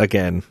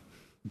again.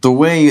 the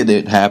way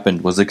it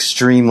happened was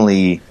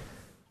extremely,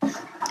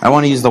 I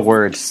want to use the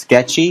word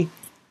sketchy.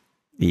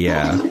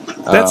 Yeah.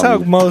 That's how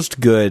most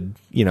good,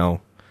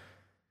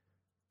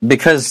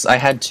 Because I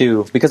had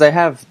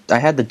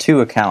the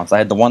two accounts. I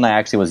had the one I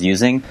actually was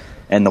using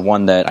and the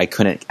one that I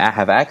couldn't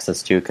have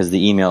access to because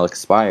the email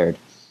expired.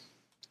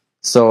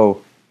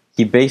 So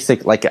he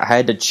I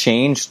had to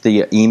change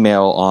the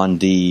email on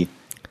the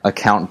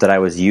account that I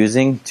was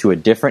using to a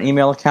different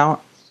email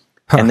account,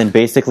 and then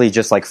basically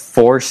just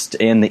forced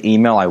in the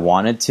email I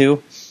wanted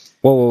to.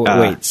 Whoa,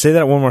 wait, say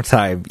that one more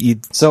time.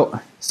 So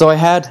I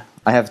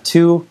have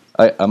two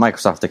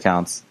Microsoft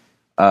accounts.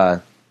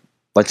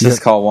 Let's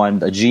just call one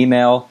a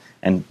Gmail,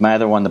 and my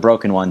other one, the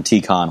broken one, T.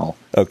 Connell.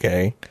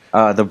 Okay.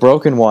 The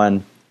broken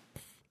one,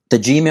 the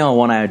Gmail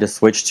one, I had to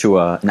switch to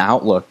an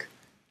Outlook.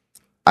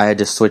 I had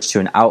to switch to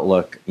an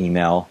Outlook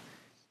email,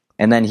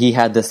 and then he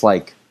had this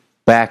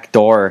back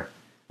door.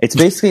 It's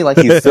basically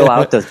you fill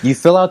out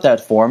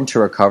that form to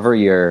recover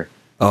your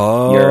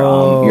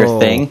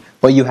thing,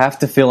 but you have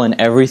to fill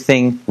in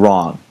everything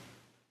wrong.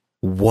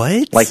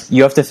 What?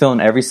 You have to fill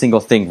in every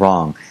single thing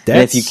wrong, and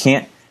if you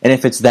can't, and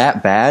if it's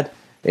that bad,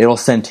 it'll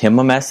send him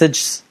a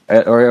message,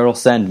 or it'll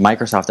send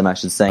Microsoft a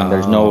message saying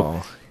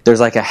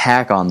there's a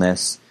hack on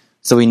this,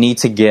 so we need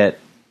to get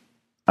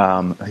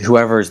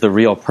whoever is the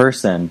real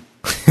person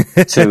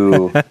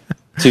to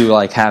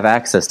have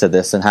access to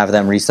this and have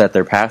them reset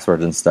their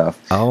password and stuff.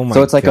 Oh my!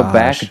 So it's a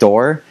back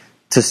door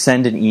to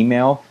send an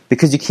email,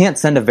 because you can't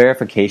send a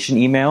verification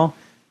email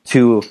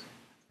to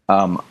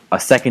a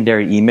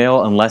secondary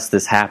email unless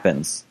this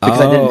happens, because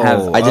I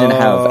didn't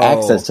have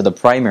access to the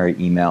primary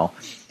email.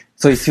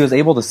 So he was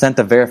able to send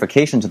the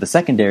verification to the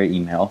secondary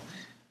email,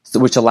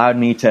 which allowed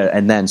me to,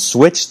 and then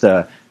switch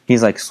the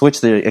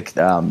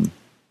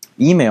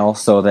email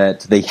so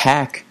that the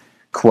hack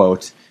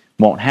quote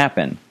won't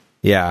happen.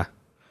 Yeah.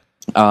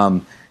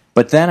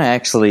 But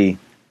then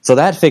so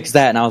that fixed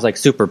that, and I was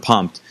super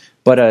pumped.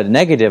 But a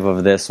negative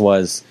of this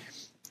was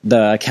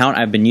the account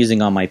I've been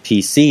using on my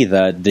PC,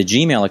 the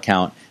Gmail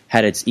account,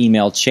 had its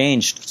email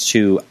changed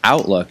to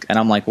Outlook, and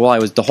I'm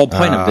the whole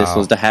point of this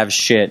was to have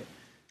shit,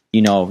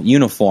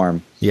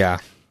 uniform. Yeah.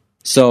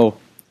 So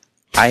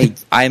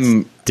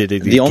I'm did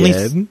it the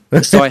again?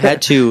 So I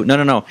had to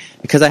no,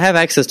 because I have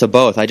access to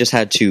both. I just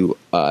had to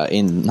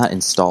not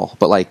install,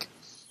 but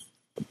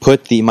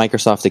put the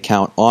Microsoft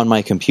account on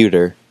my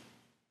computer,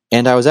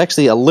 and I was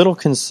actually a little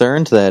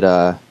concerned that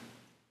I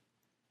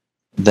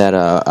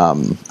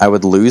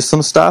would lose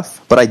some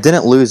stuff, but I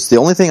didn't lose. The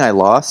only thing I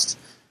lost,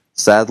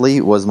 sadly,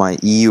 was my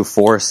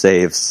EU4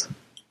 saves.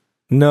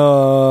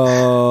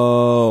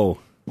 No.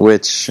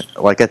 Which,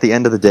 at the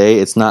end of the day,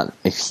 it's not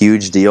a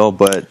huge deal,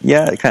 but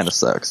yeah, it kind of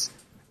sucks.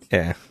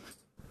 Yeah.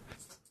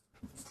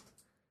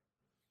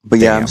 But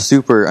yeah, I'm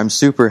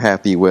super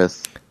happy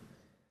with,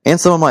 and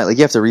some of my,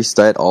 you have to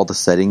reset all the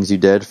settings you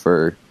did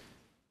for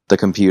the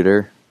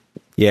computer.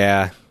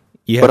 Yeah.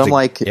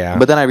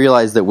 But then I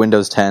realized that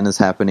Windows 10 is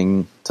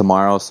happening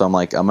tomorrow, so I'm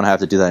going to have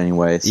to do that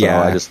anyway, so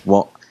I just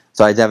won't,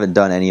 so I haven't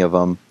done any of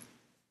them.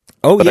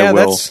 Oh yeah,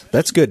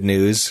 that's good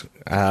news.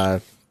 I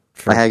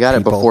got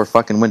it before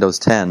fucking Windows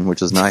 10,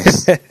 which is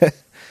nice. I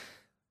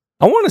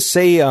want to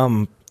say,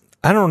 I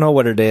don't know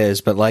what it is,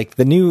 but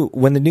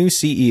when the new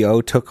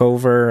CEO took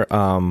over,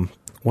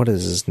 what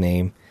is his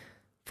name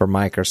for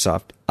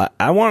Microsoft?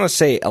 I want to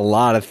say a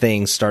lot of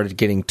things started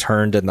getting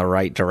turned in the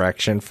right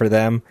direction for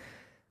them,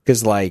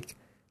 because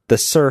the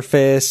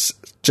Surface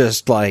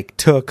just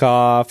took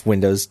off.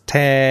 Windows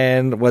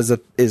 10 is a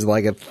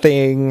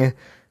thing,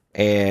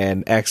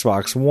 and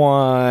Xbox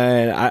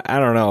One. I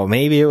don't know.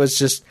 Maybe it was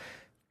just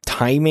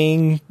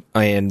timing,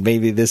 and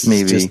maybe this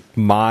is just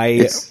my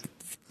it's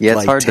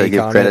hard to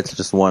give credit to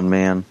just one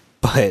man,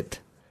 but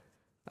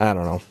I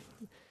don't know.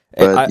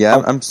 But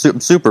I'm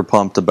super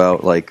pumped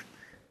about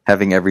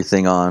having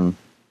everything on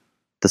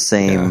the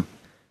same,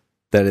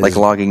 that is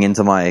logging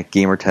into my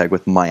gamertag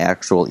with my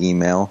actual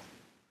email.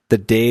 The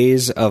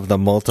days of the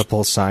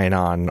multiple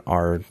sign-on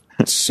are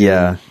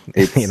soon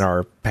in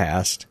our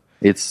past.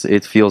 It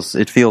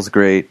feels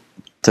great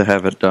to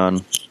have it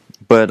done,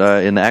 but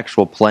in the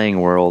actual playing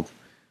world,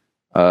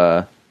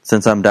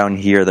 since I'm down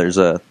here,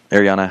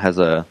 Ariana has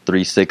a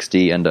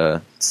 360 and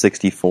a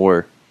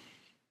 64,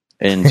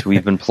 and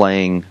we've been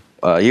playing.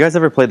 You guys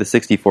ever play the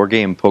 64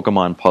 game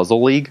Pokemon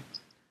Puzzle League?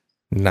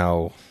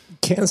 No,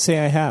 can't say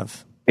I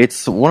have.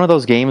 It's one of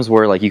those games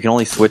where you can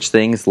only switch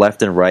things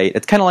left and right.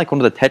 It's kind of like one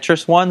of the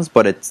Tetris ones,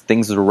 but it's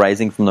things that are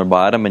rising from the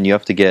bottom, and you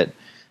have to get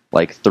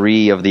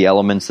 3 of the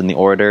elements in the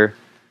order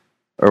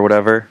or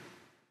whatever,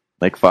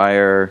 like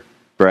fire,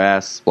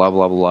 grass, blah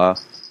blah blah.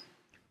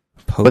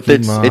 Pokemon. But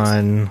it's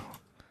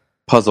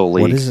Puzzle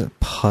League. What is it?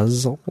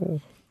 Puzzle?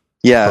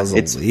 Yeah,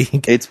 Puzzle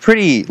League. It's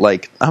pretty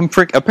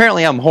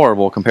apparently I'm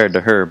horrible compared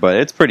to her, but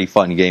it's a pretty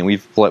fun game.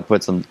 We've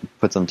put some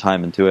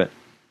time into it.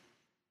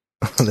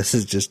 This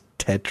is just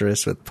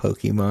Tetris with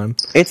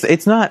Pokemon.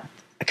 It's not,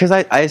 because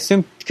I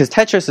assume, because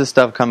Tetris is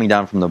stuff coming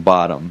down from the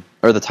bottom,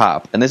 or the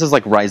top, and this is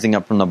like rising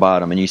up from the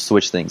bottom, and you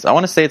switch things. I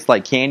want to say it's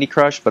like Candy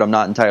Crush, but I'm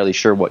not entirely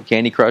sure what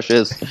Candy Crush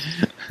is.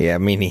 Yeah,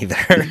 me neither.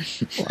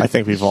 I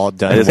think we've all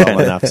done well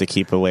enough to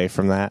keep away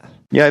from that.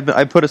 Yeah,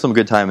 I put some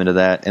good time into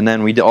that, and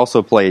then we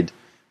also played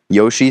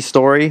Yoshi's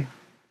Story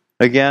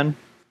again,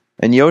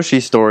 and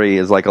Yoshi's Story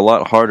is like a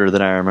lot harder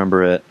than I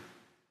remember it.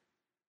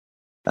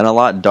 And a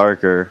lot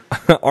darker.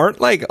 Aren't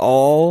like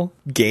all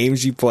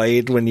games you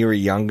played when you were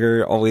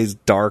younger always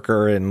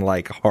darker and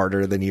like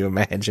harder than you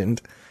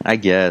imagined? I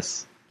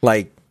guess.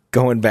 Like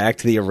going back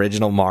to the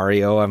original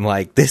Mario, I'm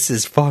like, this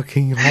is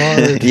fucking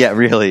hard. Yeah,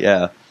 really,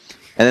 yeah.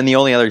 And then the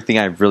only other thing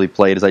I've really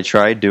played is I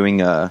tried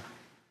doing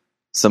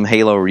some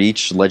Halo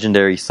Reach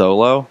Legendary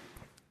Solo.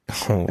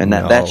 Oh, and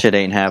that shit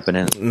ain't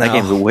happening. No. That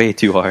game's way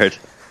too hard.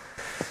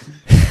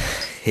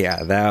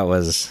 Yeah,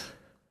 that's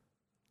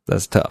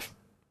tough.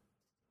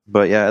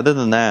 But yeah, other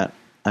than that,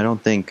 I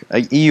don't think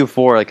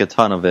EU4 like a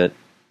ton of it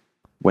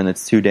when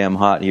it's too damn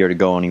hot here to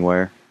go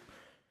anywhere.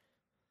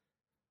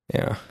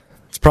 Yeah.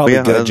 It's probably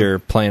Yeah, good you're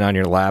playing on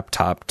your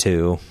laptop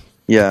too.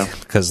 Yeah.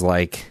 Because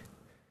like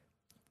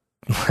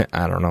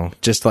I don't know,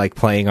 just like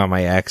playing on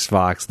my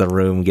Xbox, the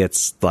room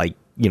gets like,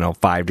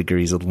 5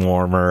 degrees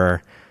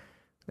warmer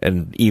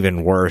and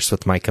even worse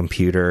with my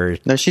computer.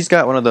 No, she's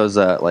got one of those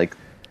like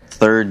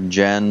 3rd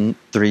gen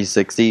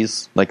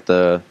 360s, like not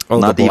the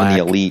even the black.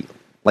 Elite.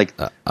 Like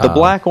the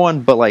black one,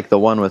 but like the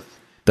one with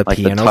The like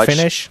piano the touch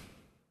finish?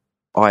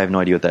 Oh, I have no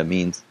idea what that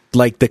means.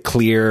 Like the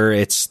clear,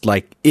 it's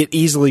like it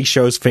easily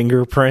shows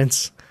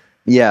fingerprints.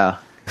 Yeah,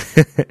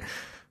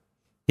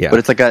 Yeah. but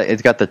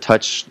it's got the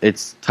touch.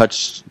 It's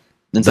touch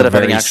instead of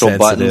having very actual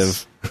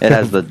buttons. It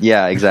has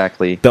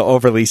exactly. The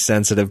overly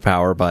sensitive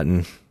power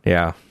button.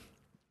 Yeah.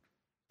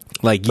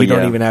 Like you But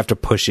don't yeah. even have to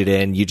push it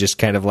in. You just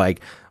kind of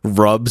like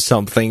rub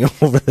something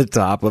over the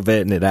top of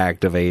it and it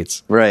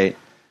activates. Right.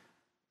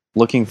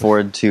 Looking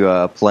forward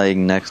to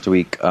playing next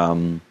week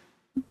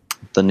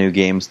the new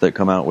games that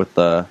come out with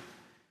the...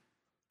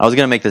 I was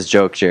going to make this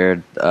joke,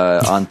 Jared.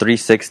 On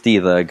 360,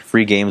 the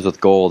free games with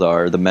gold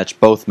are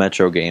both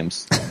Metro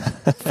games.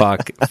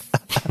 Fuck.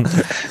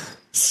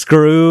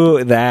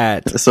 Screw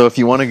that. So if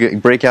you want to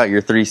break out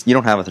your you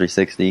don't have a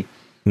 360,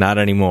 Not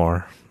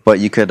anymore. but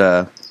you could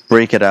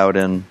break it out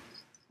and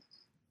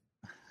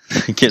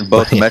get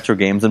both the Metro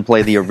games and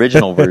play the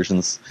original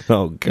versions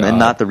Oh, God. and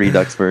not the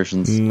Redux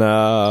versions.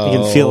 No. You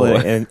can feel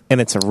it in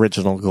its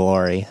original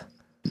glory.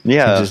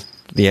 Yeah,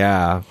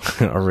 Yeah.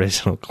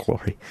 Original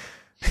glory.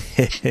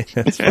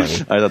 That's funny.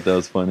 I thought that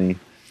was funny.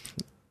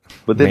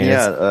 But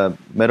then,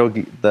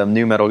 Man, the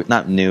new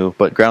not new,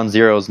 but Ground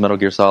Zero's Metal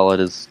Gear Solid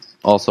is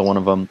also one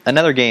of them.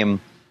 Another game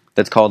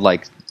that's called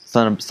like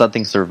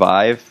something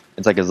Survive.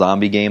 It's like a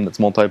zombie game that's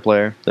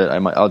multiplayer that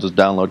I'll just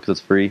download because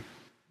it's free.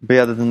 But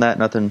yeah, other than that,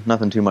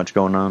 nothing too much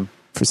going on.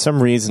 For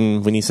some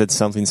reason, when you said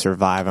something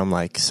survive, I'm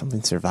like,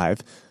 something survive?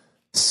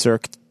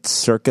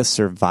 Circa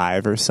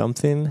Survive or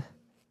something?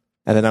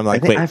 And then I'm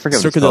like, wait, I forget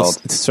what Circa it's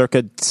called.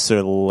 Circa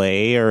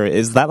Soleil, or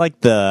is that like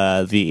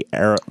the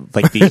air,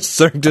 like the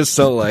Cirque du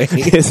Soleil.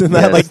 isn't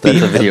that Yes, like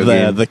that's a video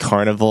game. the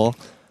carnival,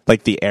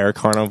 like the air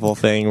carnival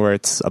thing where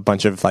it's a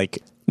bunch of like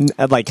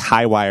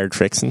high wire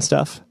tricks and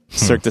stuff?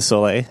 Cirque du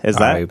Soleil, is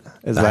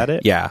that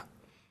it? Yeah.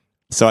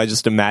 So I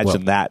just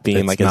imagine that being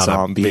it's like a not a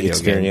zombie video game,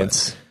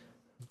 experience.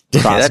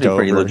 Yeah, that'd be Crossed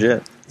pretty over.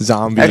 legit.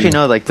 Zombie. Actually,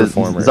 no, like the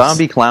performers.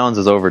 Zombie Clowns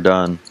is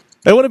overdone.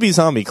 They wouldn't be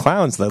zombie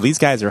clowns though. These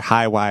guys are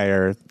high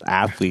wire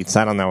athletes.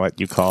 I don't know what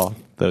you call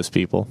those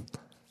people.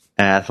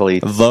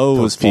 Athletes.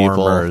 Those people.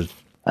 Performers.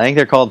 I think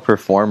they're called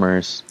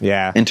performers.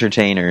 Yeah.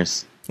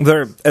 Entertainers.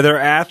 They're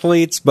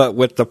athletes, but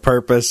with the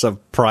purpose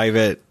of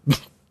private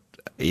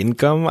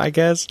income, I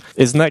guess.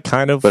 Isn't that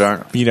kind of But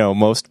aren't-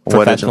 most what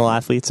is professional it?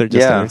 athletes are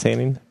just Yeah.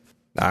 entertaining?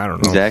 I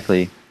don't know.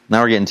 Exactly.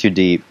 Now we're getting too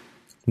deep.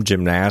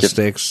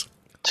 Gymnastics.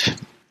 I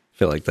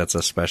feel like that's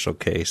a special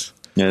case.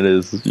 Yeah, it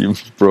is. You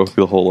broke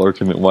the whole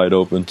argument wide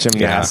open.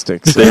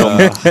 Gymnastics. They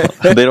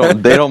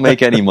don't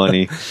make any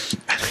money.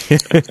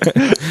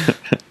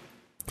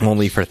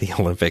 Only for the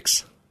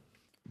Olympics.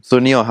 So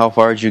Neil, how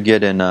far did you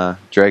get in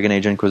Dragon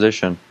Age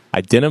Inquisition?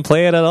 I didn't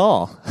play it at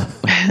all.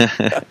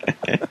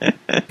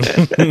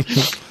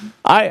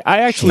 I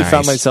actually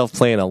found Nice. myself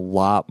playing a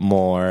lot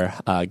more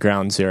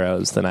Ground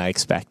Zeroes than I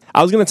expect.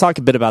 I was going to talk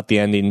a bit about the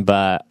ending,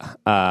 but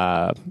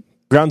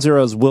Ground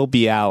Zeroes will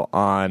be out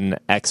on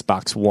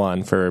Xbox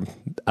One for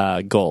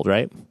gold,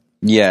 right?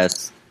 Yeah,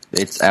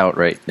 it's out,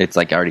 right? It's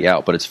like already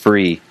out, but it's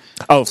free.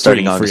 Oh,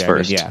 Starting free, August I mean,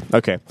 1st. yeah,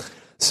 okay.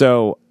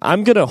 So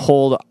I'm going to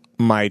hold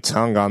my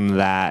tongue on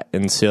that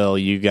until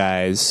you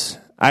guys...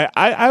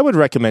 I would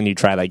recommend you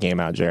try that game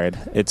out, Jared.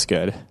 It's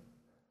good.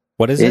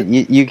 What is it?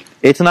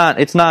 It's not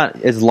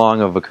as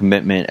long of a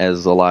commitment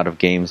as a lot of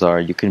games are.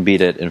 You can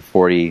beat it in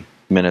 40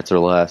 minutes or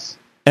less.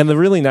 And the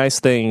really nice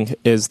thing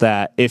is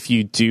that if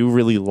you do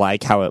really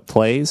like how it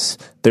plays,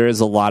 there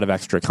is a lot of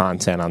extra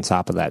content on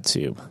top of that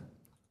too.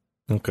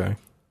 Okay.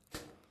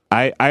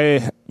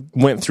 I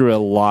went through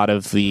a lot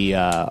of the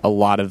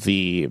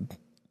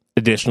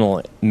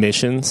additional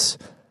missions,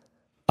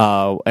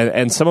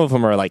 and some of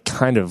them are like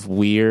kind of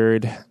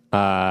weird.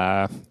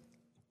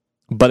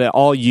 but it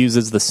all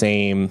uses the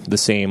same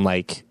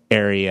like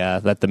area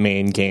that the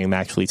main game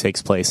actually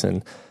takes place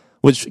in,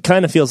 which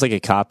kind of feels like a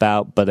cop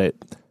out, but it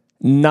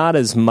not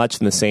as much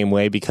in the same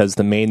way, because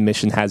the main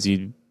mission has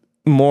you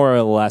more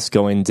or less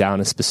going down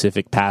a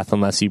specific path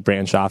unless you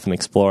branch off and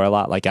explore a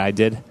lot like I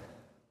did.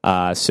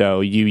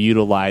 So you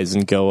utilize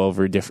and go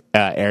over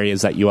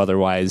areas that you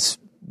otherwise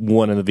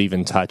wouldn't have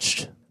even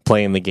touched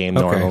playing the game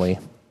normally.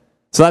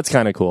 So that's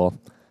kind of cool.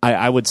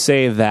 I would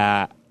say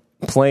that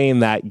playing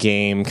that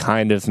game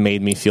kind of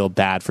made me feel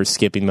bad for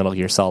skipping Metal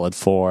Gear Solid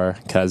 4,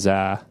 because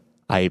I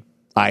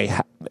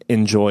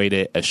enjoyed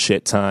it a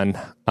shit ton.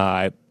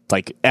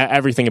 Like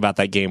everything about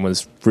that game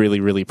was really,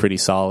 really pretty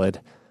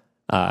solid.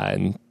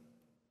 And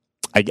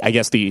I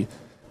guess the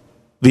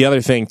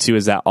other thing too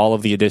is that all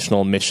of the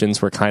additional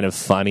missions were kind of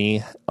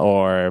funny,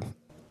 or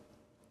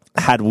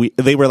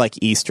they were like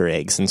Easter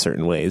eggs in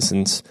certain ways,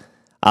 and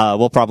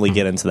we'll probably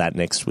get into that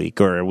next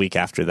week or a week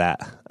after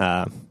that.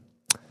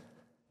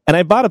 And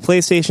I bought a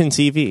PlayStation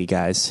TV,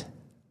 guys.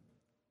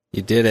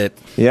 You did it.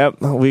 Yep,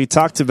 we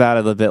talked about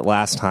it a bit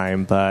last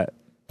time, but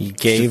you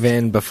gave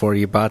in before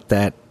you bought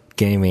that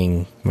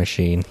gaming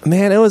machine.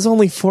 Man, it was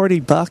only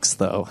 $40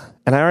 though,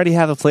 and I already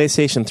have a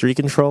PlayStation 3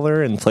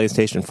 controller and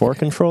PlayStation 4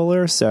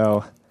 controller,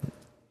 so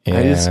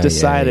I just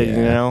decided,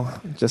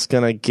 just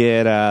gonna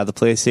get the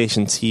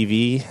PlayStation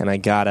TV, and I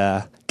got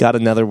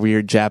another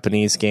weird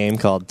Japanese game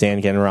called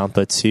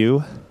Danganronpa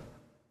 2,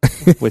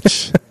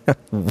 which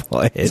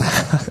what?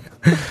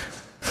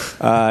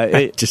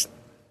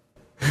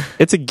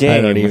 It's a game.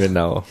 I don't even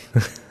know.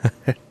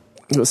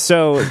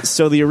 So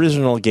the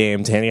original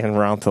game,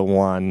 Danganronpa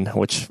 1,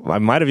 which I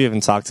might have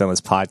even talked on this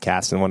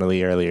podcast in one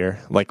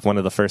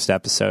of the first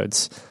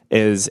episodes,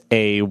 is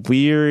a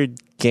weird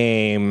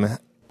game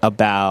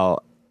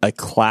about a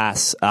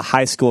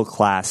high school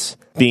class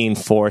being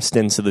forced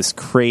into this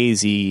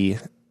crazy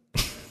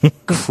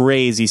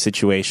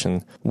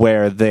situation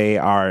where they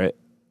are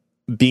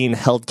being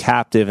held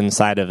captive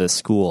inside of a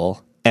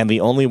school, and the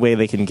only way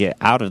they can get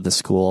out of the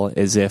school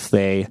is if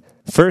they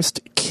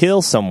first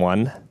kill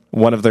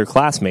one of their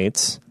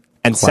classmates,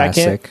 and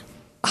second,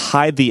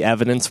 hide the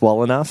evidence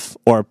well enough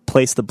or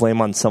place the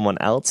blame on someone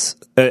else.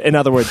 In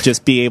other words,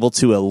 just be able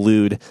to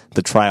elude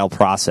the trial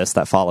process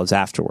that follows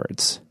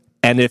afterwards.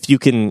 And if you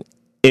can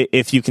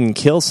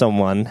kill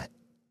someone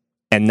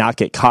and not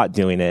get caught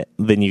doing it,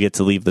 then you get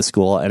to leave the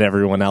school and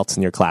everyone else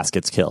in your class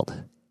gets killed.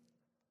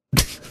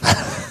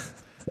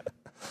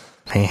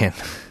 Man,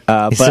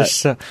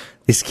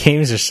 these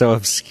games are so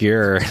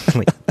obscure.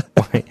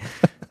 Why?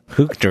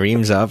 Who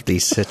dreams up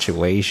these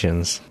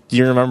situations? Do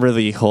you remember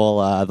the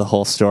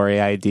whole story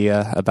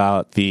idea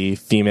about the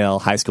female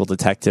high school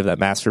detective that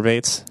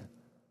masturbates?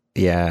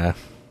 Yeah.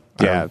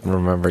 I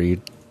remember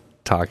you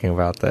talking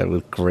about that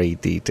with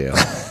great detail.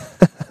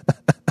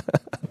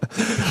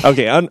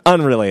 Okay,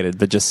 unrelated,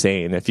 but just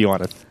saying if you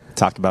want to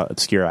talk about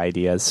obscure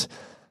ideas.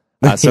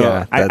 That's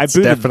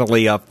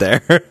definitely up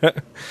there.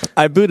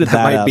 I booted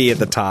that might up. Be at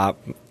the top.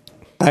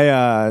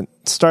 I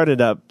started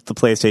up the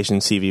PlayStation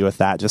TV with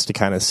that just to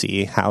kind of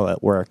see how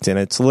it worked, and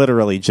it's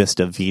literally just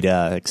a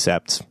Vita,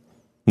 except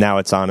now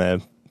it's on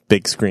a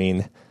big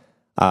screen.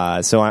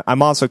 So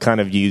I'm also kind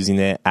of using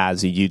it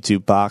as a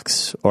YouTube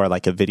box, or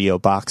like a video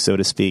box, so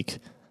to speak,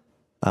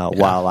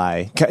 while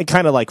I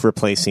kind of like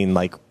replacing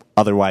like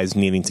otherwise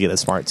needing to get a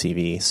smart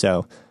TV.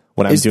 So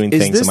when I'm doing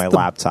things on my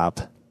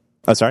laptop.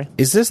 Oh, sorry?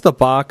 Is this the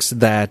box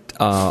that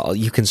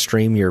you can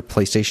stream your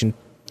PlayStation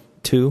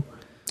 2?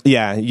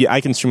 Yeah,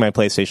 I can stream my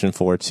PlayStation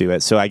 4 to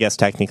it. So I guess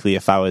technically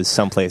if I was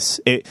someplace...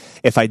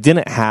 if I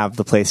didn't have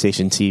the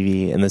PlayStation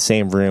TV in the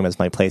same room as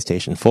my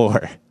PlayStation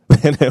 4,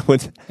 then it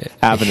would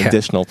have an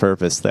additional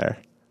purpose there.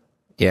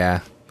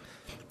 Yeah.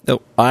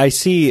 I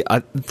see...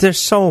 there's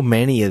so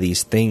many of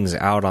these things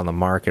out on the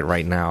market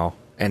right now.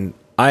 And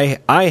I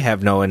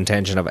have no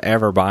intention of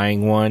ever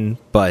buying one,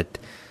 but...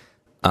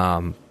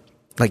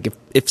 like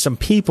if some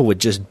people would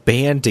just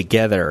band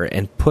together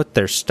and put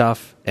their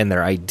stuff and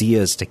their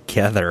ideas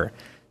together,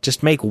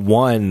 just make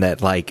one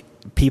that like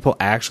people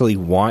actually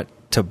want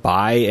to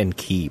buy and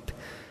keep,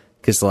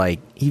 because like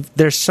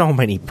there's so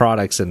many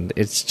products and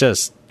it's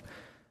just,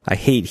 I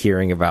hate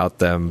hearing about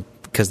them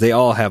because they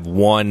all have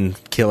one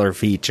killer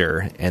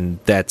feature and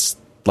that's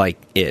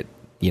like it,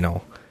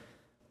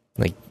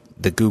 like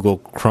the Google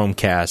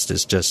Chromecast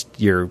is just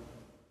your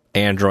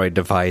Android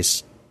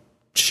device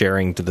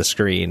sharing to the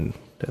screen.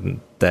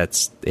 And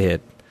that's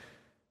it.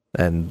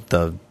 And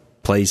the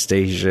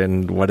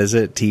PlayStation, what is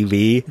it?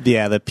 TV?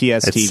 Yeah, the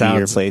PS TV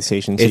or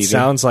PlayStation TV. It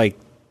sounds like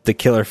the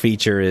killer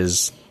feature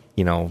is,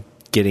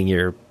 getting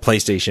your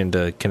PlayStation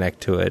to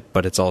connect to it,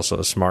 but it's also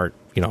a smart,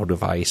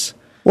 device.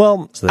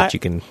 Well, so that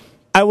you can.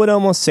 I would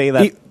almost say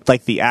that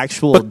like the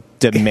actual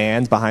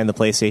demand behind the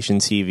PlayStation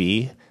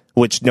TV,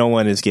 which no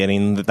one is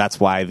getting, that's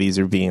why these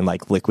are being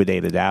like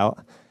liquidated out.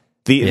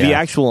 The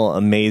actual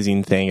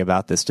amazing thing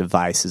about this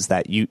device is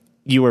that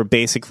you are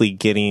basically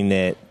getting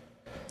it.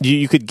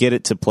 You could get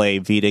it to play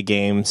Vita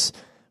games,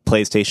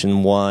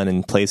 PlayStation 1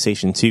 and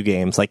PlayStation 2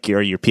 games, like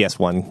your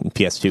PS1 and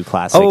PS2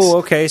 classics. Oh,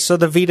 okay. So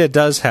the Vita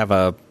does have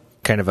a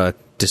kind of a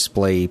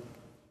display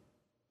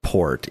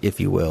port, if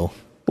you will.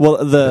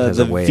 Well, the has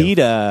a way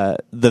the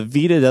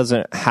Vita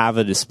doesn't have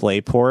a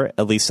display port,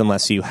 at least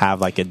unless you have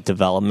like a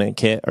development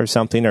kit or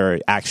something, or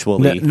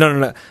actually.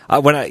 No.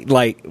 When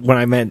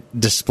I meant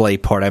display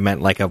port, I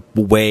meant like a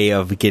way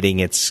of getting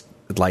its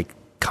like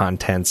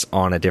contents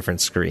on a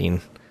different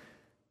screen,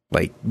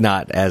 like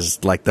not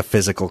as like the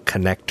physical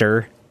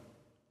connector.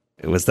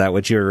 Was that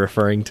what you were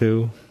referring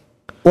to?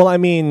 Well, I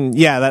mean,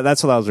 yeah,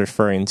 that's what I was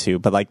referring to.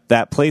 But like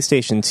that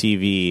PlayStation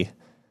TV,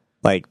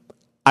 like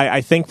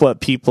I think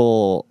what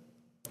people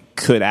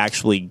could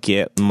actually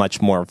get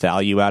much more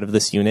value out of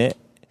this unit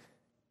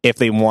if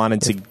they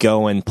wanted to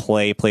go and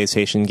play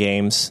PlayStation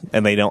games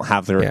and they don't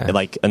have their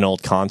like an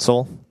old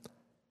console,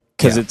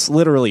 because it's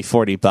literally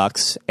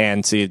 $40,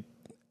 and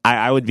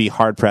I would be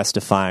hard pressed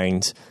to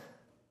find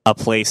a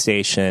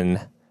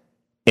PlayStation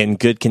in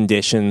good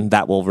condition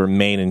that will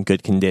remain in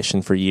good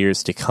condition for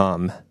years to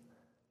come.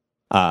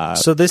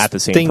 So this at the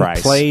same thing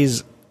price.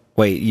 plays.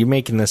 Wait, you're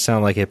making this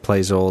sound like it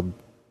plays old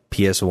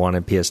PS1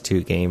 and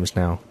PS2 games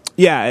now.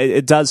 Yeah,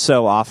 it does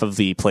so off of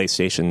the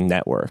PlayStation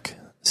Network.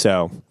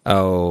 So,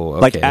 okay.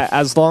 Like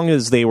as long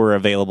as they were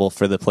available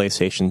for the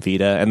PlayStation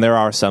Vita, and there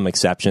are some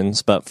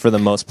exceptions, but for the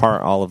most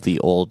part, all of the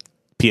old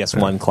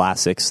PS1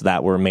 classics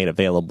that were made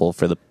available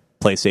for the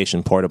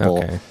PlayStation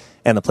Portable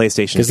and the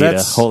PlayStation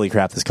Vita. Holy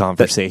crap! This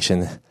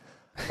conversation,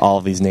 all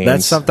of these names.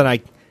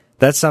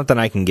 That's something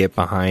I can get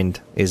behind.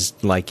 Is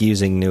like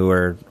using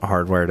newer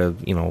hardware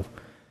to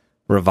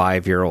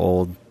revive your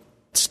old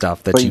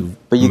stuff that you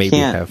maybe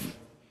have.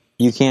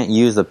 You can't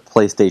use a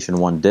PlayStation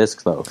 1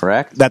 disc, though,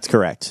 correct? That's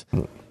correct.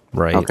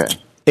 Right. Okay.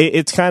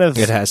 It's kind of...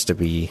 It has to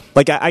be.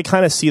 Like, I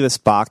kind of see this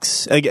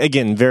box...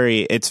 Again,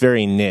 it's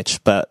very niche,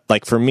 but,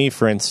 like, for me,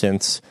 for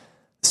instance,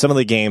 some of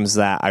the games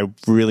that I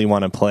really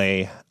want to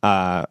play,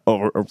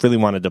 or really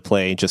wanted to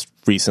play just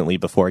recently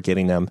before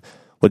getting them,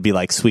 would be,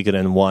 like,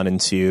 Suikoden 1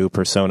 and 2,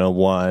 Persona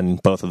 1,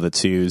 both of the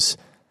 2s.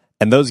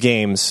 And those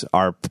games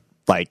are,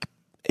 like,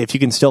 if you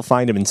can still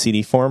find them in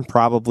CD form,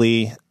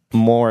 probably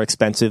more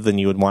expensive than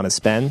you would want to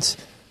spend,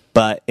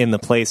 but in the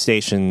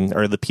PlayStation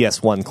or the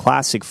PS1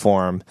 classic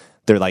form,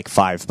 they're like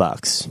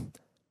 $5.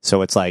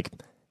 So it's like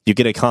you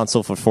get a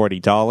console for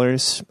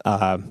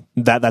 $40.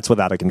 That's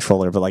without a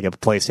controller, but like a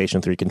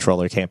PlayStation 3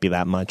 controller can't be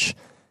that much.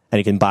 And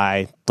you can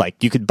buy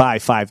you could buy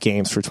 5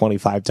 games for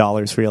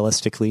 $25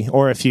 realistically,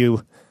 or if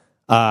you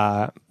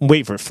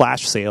wait for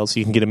flash sales,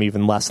 you can get them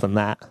even less than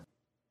that.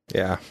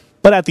 Yeah.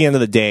 But at the end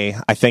of the day,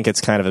 I think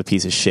it's kind of a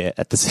piece of shit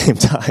at the same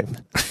time.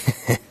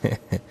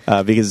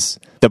 Because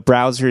the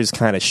browser is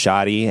kind of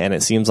shoddy, and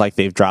it seems like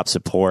they've dropped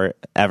support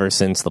ever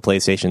since the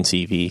PlayStation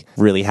TV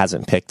really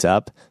hasn't picked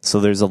up. So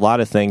there's a lot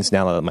of things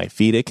now that my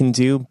Vita can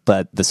do,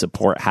 but the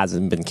support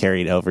hasn't been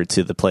carried over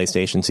to the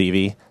PlayStation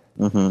TV.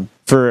 Mm-hmm.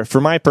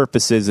 For my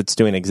purposes, it's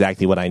doing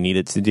exactly what I need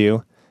it to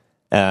do.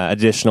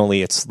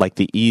 Additionally, it's like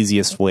the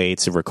easiest way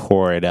to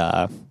record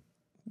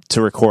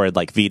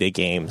like Vita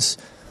games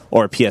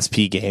or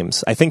PSP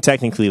games. I think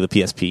technically the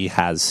PSP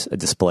has a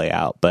display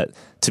out, but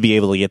to be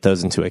able to get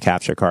those into a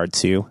capture card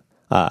too,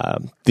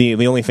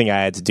 the only thing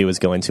I had to do was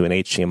go into an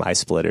HDMI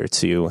splitter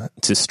to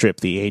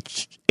strip the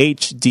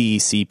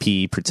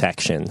HDCP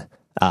protection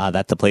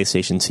that the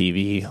PlayStation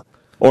TV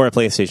or a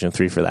PlayStation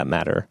 3 for that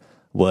matter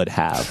would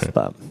have.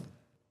 But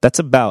that's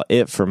about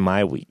it for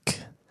my week.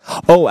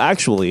 Oh,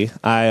 actually,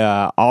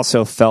 I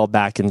also fell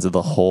back into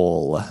a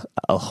hole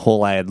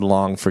I had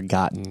long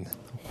forgotten.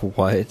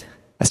 What?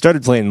 I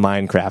started playing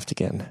Minecraft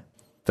again.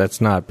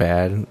 That's not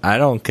bad. I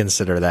don't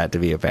consider that to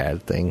be a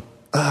bad thing.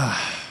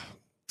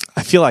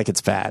 I feel like it's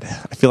bad.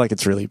 I feel like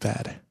it's really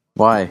bad.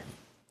 Why?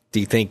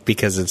 Do you think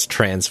because it's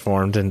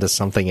transformed into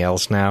something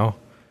else now?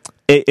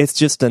 It's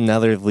just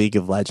another League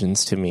of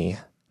Legends to me.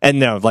 And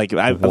no, like there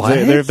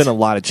have been a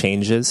lot of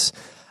changes.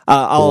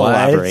 I'll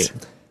elaborate.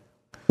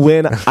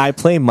 When I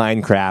play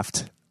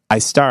Minecraft, I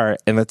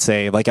start, and let's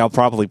say, like, I'll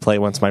probably play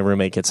once my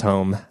roommate gets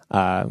home.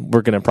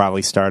 We're going to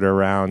probably start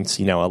around,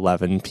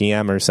 11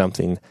 p.m. or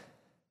something.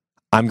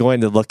 I'm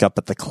going to look up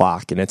at the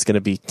clock, and it's going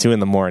to be 2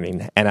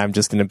 a.m, and I'm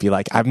just going to be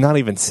like, I'm not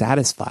even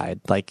satisfied.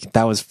 Like,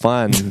 that was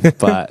fun,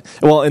 but,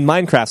 well, in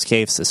Minecraft's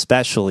case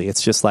especially,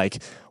 it's just like,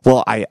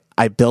 well,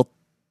 I built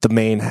the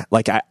main,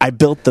 like, I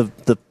built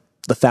the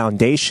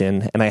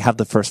foundation, and I have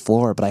the first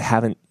floor, but I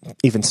haven't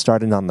even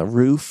started on the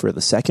roof or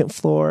the second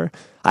floor.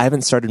 I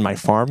haven't started my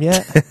farm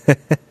yet.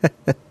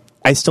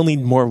 I still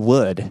need more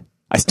wood.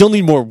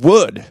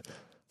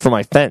 For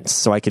my fence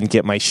so I can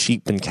get my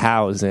sheep and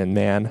cows in,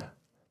 man.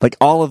 Like,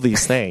 all of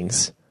these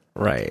things.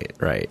 Right.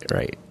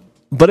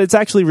 But it's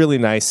actually really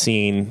nice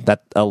seeing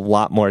that a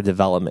lot more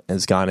development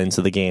has gone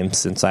into the game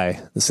since I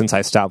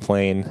stopped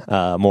playing,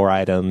 more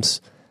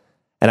items.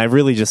 And I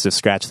really just have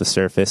scratched the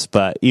surface,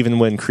 but even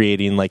when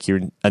creating like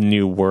a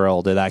new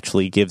world, it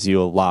actually gives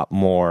you a lot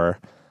more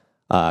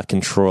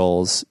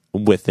controls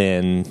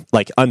within,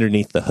 like,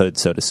 underneath the hood,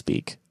 so to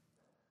speak.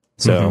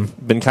 So,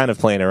 been kind of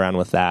playing around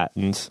with that,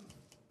 and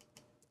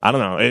I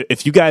don't know,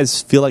 if you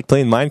guys feel like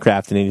playing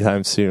Minecraft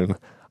anytime soon,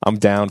 I'm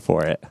down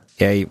for it.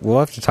 Yeah, we'll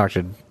have to talk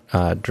to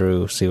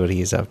Drew, see what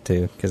he's up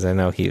to, because I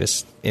know he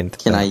was into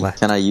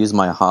Can I use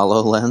my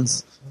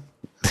HoloLens?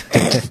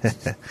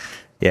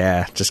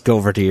 Yeah, just go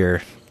over to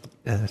your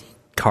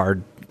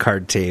card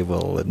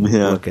table and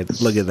look at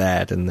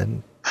that, and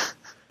then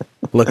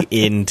look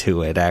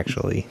into it.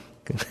 Actually,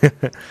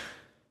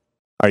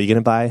 are you going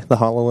to buy the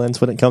HoloLens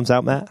when it comes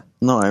out, Matt?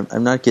 No,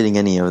 I'm not getting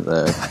any of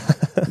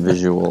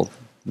the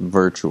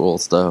virtual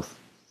stuff.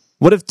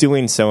 What if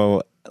doing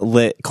so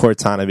let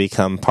Cortana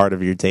become part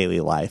of your daily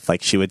life?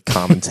 Like she would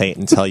commentate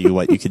and tell you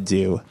what you could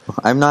do.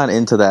 I'm not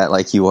into that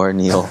like you are,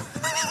 Neil.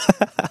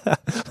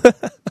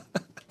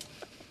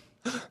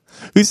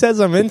 Who says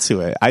I'm into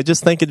it? I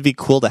just think it'd be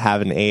cool to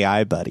have an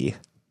AI buddy.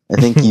 I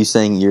think you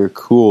saying you're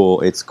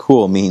cool, it's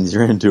cool means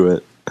you're into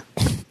it.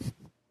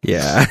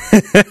 Yeah.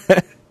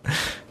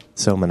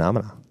 So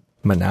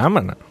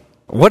Menomina.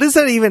 What is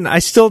that even? I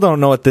still don't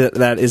know what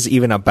that is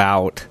even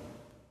about.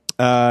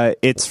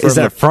 Is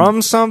that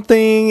from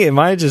something? Am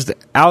I just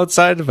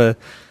outside of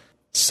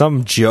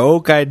some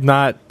joke I'm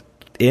not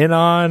in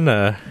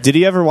on? Did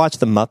you ever watch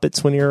The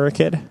Muppets when you were a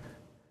kid?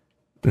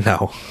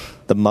 No.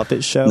 The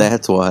Muppet Show?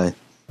 That's why.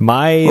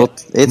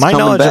 It's my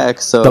coming back,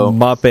 so the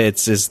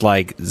Muppets is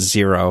like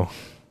 0.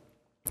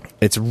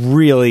 It's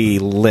really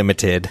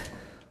limited.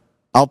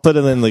 I'll put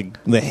it in the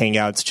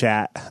Hangouts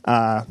chat.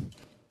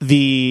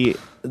 The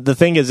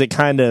thing is, it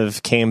kind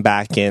of came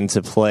back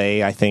into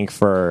play, I think,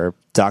 for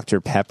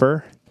Dr.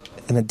 Pepper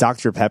in a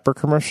Dr. Pepper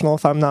commercial,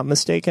 if I'm not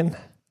mistaken.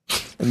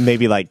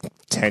 Maybe like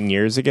 10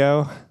 years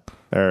ago,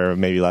 or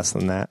maybe less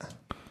than that.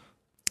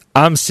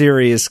 I'm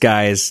serious,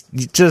 guys.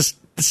 Just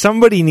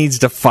somebody needs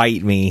to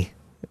fight me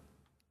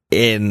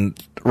in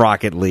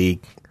Rocket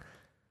League.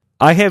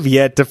 I have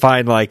yet to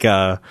find like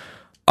a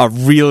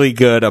really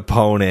good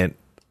opponent.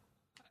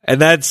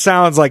 And that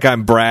sounds like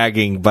I'm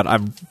bragging, but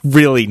I'm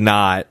really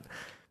not.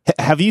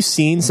 Have you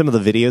seen some of the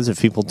videos of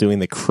people doing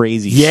the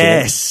crazy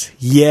shit?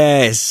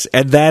 Yes.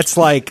 And that's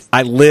like,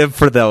 I live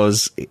for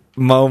those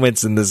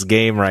moments in this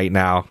game right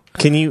now.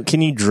 Can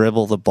you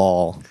dribble the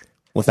ball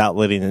without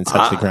letting it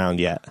touch the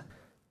ground yet?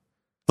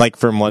 Like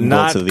from one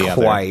goal to the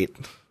other? Not quite.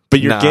 But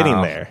you're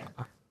getting there.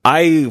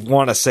 I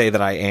want to say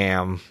that I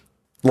am.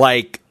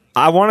 Like,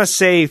 I want to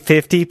say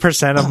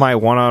 50% of my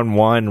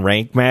one-on-one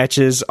rank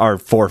matches are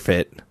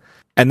forfeit.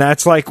 And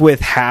that's like with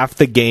half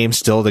the game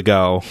still to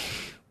go.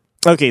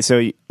 Okay,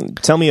 so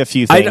tell me a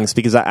few things,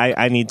 because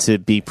I need to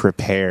be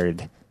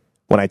prepared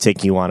when I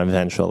take you on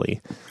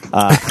eventually.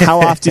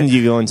 How often do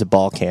you go into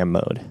ball cam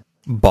mode?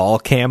 Ball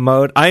cam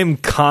mode? I'm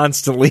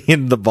constantly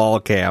in the ball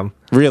cam.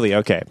 Really?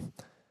 Okay.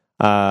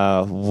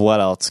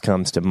 What else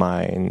comes to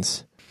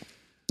mind?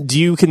 Do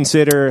you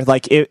consider,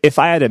 like, if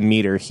I had a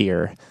meter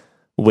here,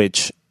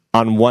 which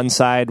on one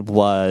side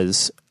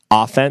was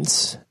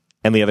offense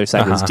and the other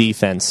side was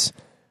defense,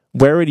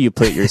 where would you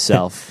put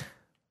yourself?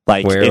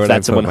 Like, if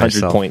that's a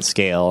 100-point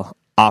scale,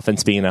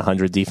 offense being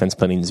 100, defense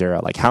putting 0.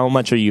 Like, how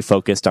much are you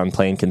focused on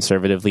playing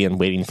conservatively and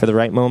waiting for the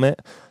right moment?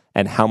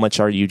 And how much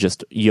are you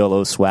just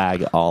YOLO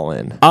swag all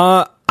in?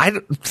 I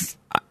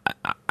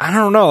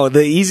don't know.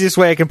 The easiest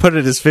way I can put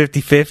it is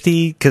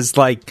 50-50, because,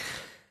 like,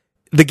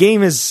 the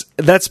game is,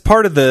 that's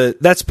part of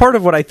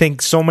what I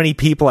think so many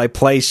people I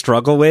play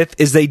struggle with,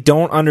 is they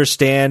don't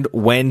understand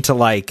when to,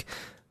 like,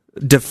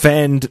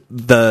 defend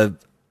the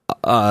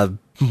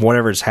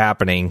whatever's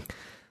happening.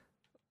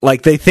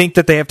 Like, they think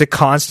that they have to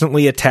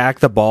constantly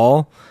attack the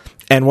ball,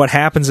 and what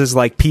happens is,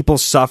 like, people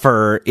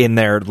suffer in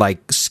their,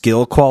 like,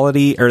 skill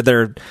quality, or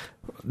their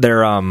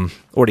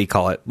what do you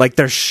call it? Like,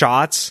 their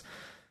shots.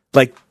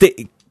 Like,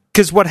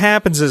 because what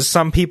happens is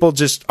some people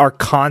just are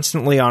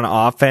constantly on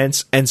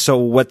offense, and so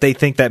what they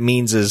think that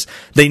means is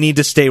they need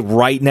to stay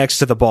right next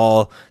to the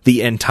ball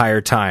the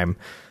entire time.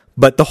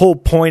 But the whole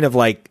point of,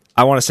 like,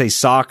 I want to say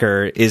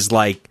soccer is,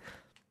 like,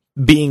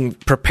 being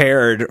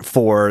prepared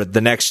for the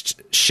next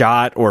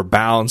shot or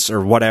bounce or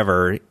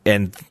whatever,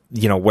 and,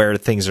 you know, where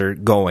things are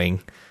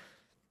going.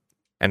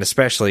 And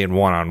especially in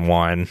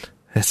one-on-one,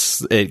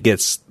 it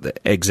gets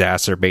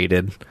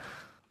exacerbated.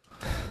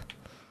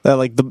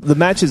 Like the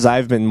matches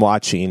I've been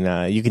watching,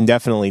 you can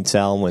definitely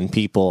tell when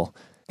people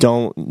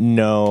don't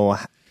know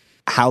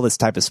how this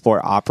type of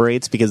sport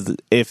operates, because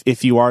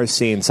if you are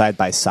staying side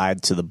by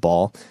side to the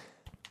ball,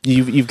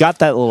 you've got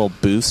that little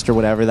boost or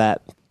whatever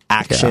that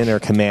action or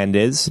command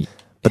is,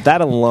 but that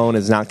alone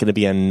is not going to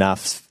be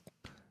enough.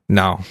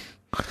 No.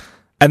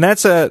 And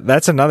that's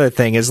another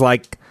thing is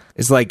like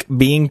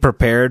being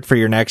prepared for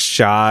your next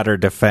shot or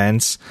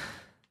defense,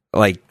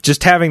 like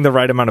just having the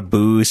right amount of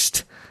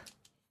boost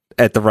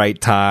at the right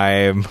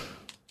time.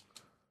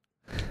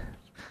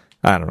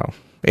 I don't know.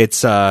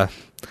 It's a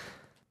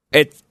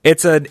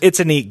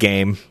neat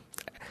game.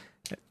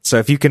 So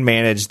if you can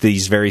manage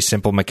these very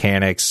simple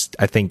mechanics,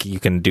 I think you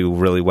can do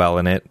really well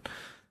in it.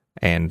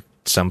 And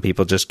some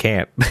people just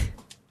can't.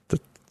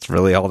 That's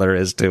really all there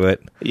is to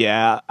it.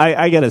 Yeah,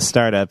 I got a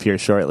startup here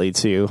shortly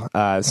too.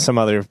 Some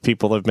other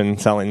people have been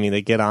telling me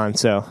to get on,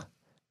 so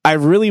I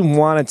really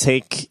want to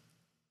take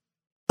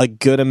a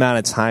good amount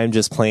of time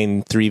just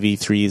playing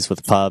 3v3s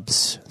with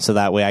pubs, so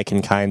that way I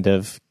can kind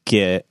of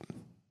get,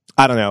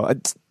 I don't know,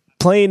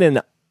 playing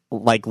in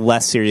like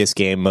less serious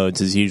game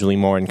modes is usually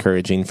more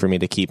encouraging for me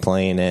to keep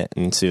playing it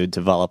and to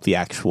develop the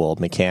actual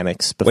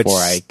mechanics before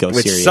I go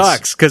which serious.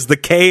 Sucks because the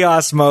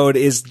chaos mode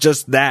is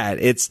just that.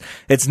 It's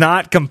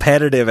not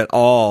competitive at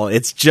all.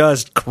 It's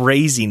just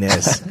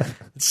craziness.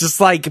 It's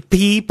just like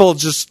people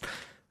just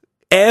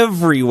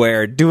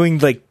everywhere doing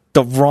like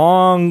the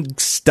wrong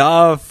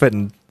stuff,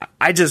 and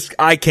I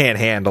can't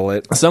handle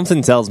it.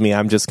 Something tells me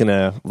I'm just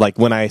gonna, like,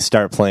 when I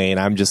start playing,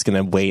 I'm just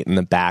gonna wait in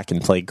the back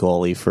and play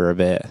goalie for a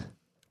bit.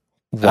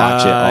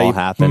 Watch it all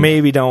happen.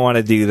 Maybe don't want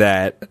to do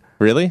that.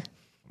 Really?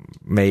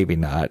 Maybe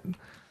not.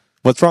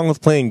 What's wrong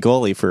with playing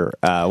goalie for,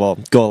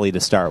 goalie to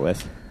start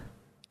with?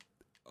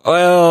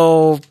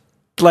 Well,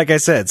 like I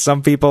said,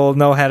 some people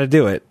know how to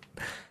do it,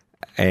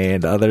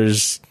 and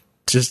others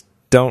just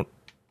don't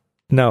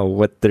know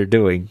what they're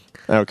doing.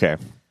 Okay.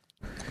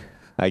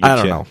 I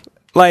don't know.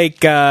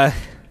 Like, I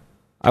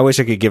wish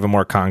I could give a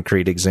more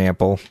concrete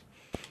example.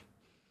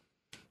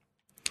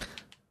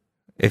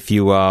 If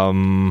you,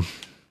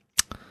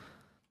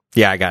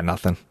 yeah, I got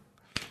nothing.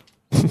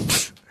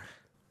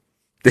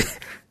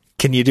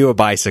 Can you do a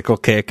bicycle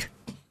kick?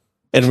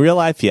 In real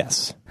life,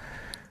 yes.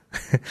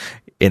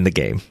 In the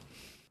game.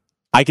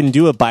 I can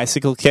do a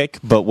bicycle kick,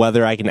 but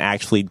whether I can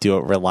actually do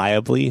it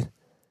reliably,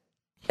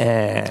 we'll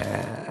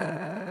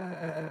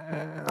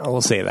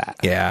say that.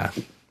 Yeah.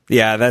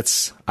 Yeah,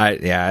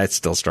 I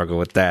still struggle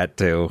with that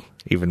too.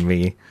 Even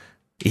me.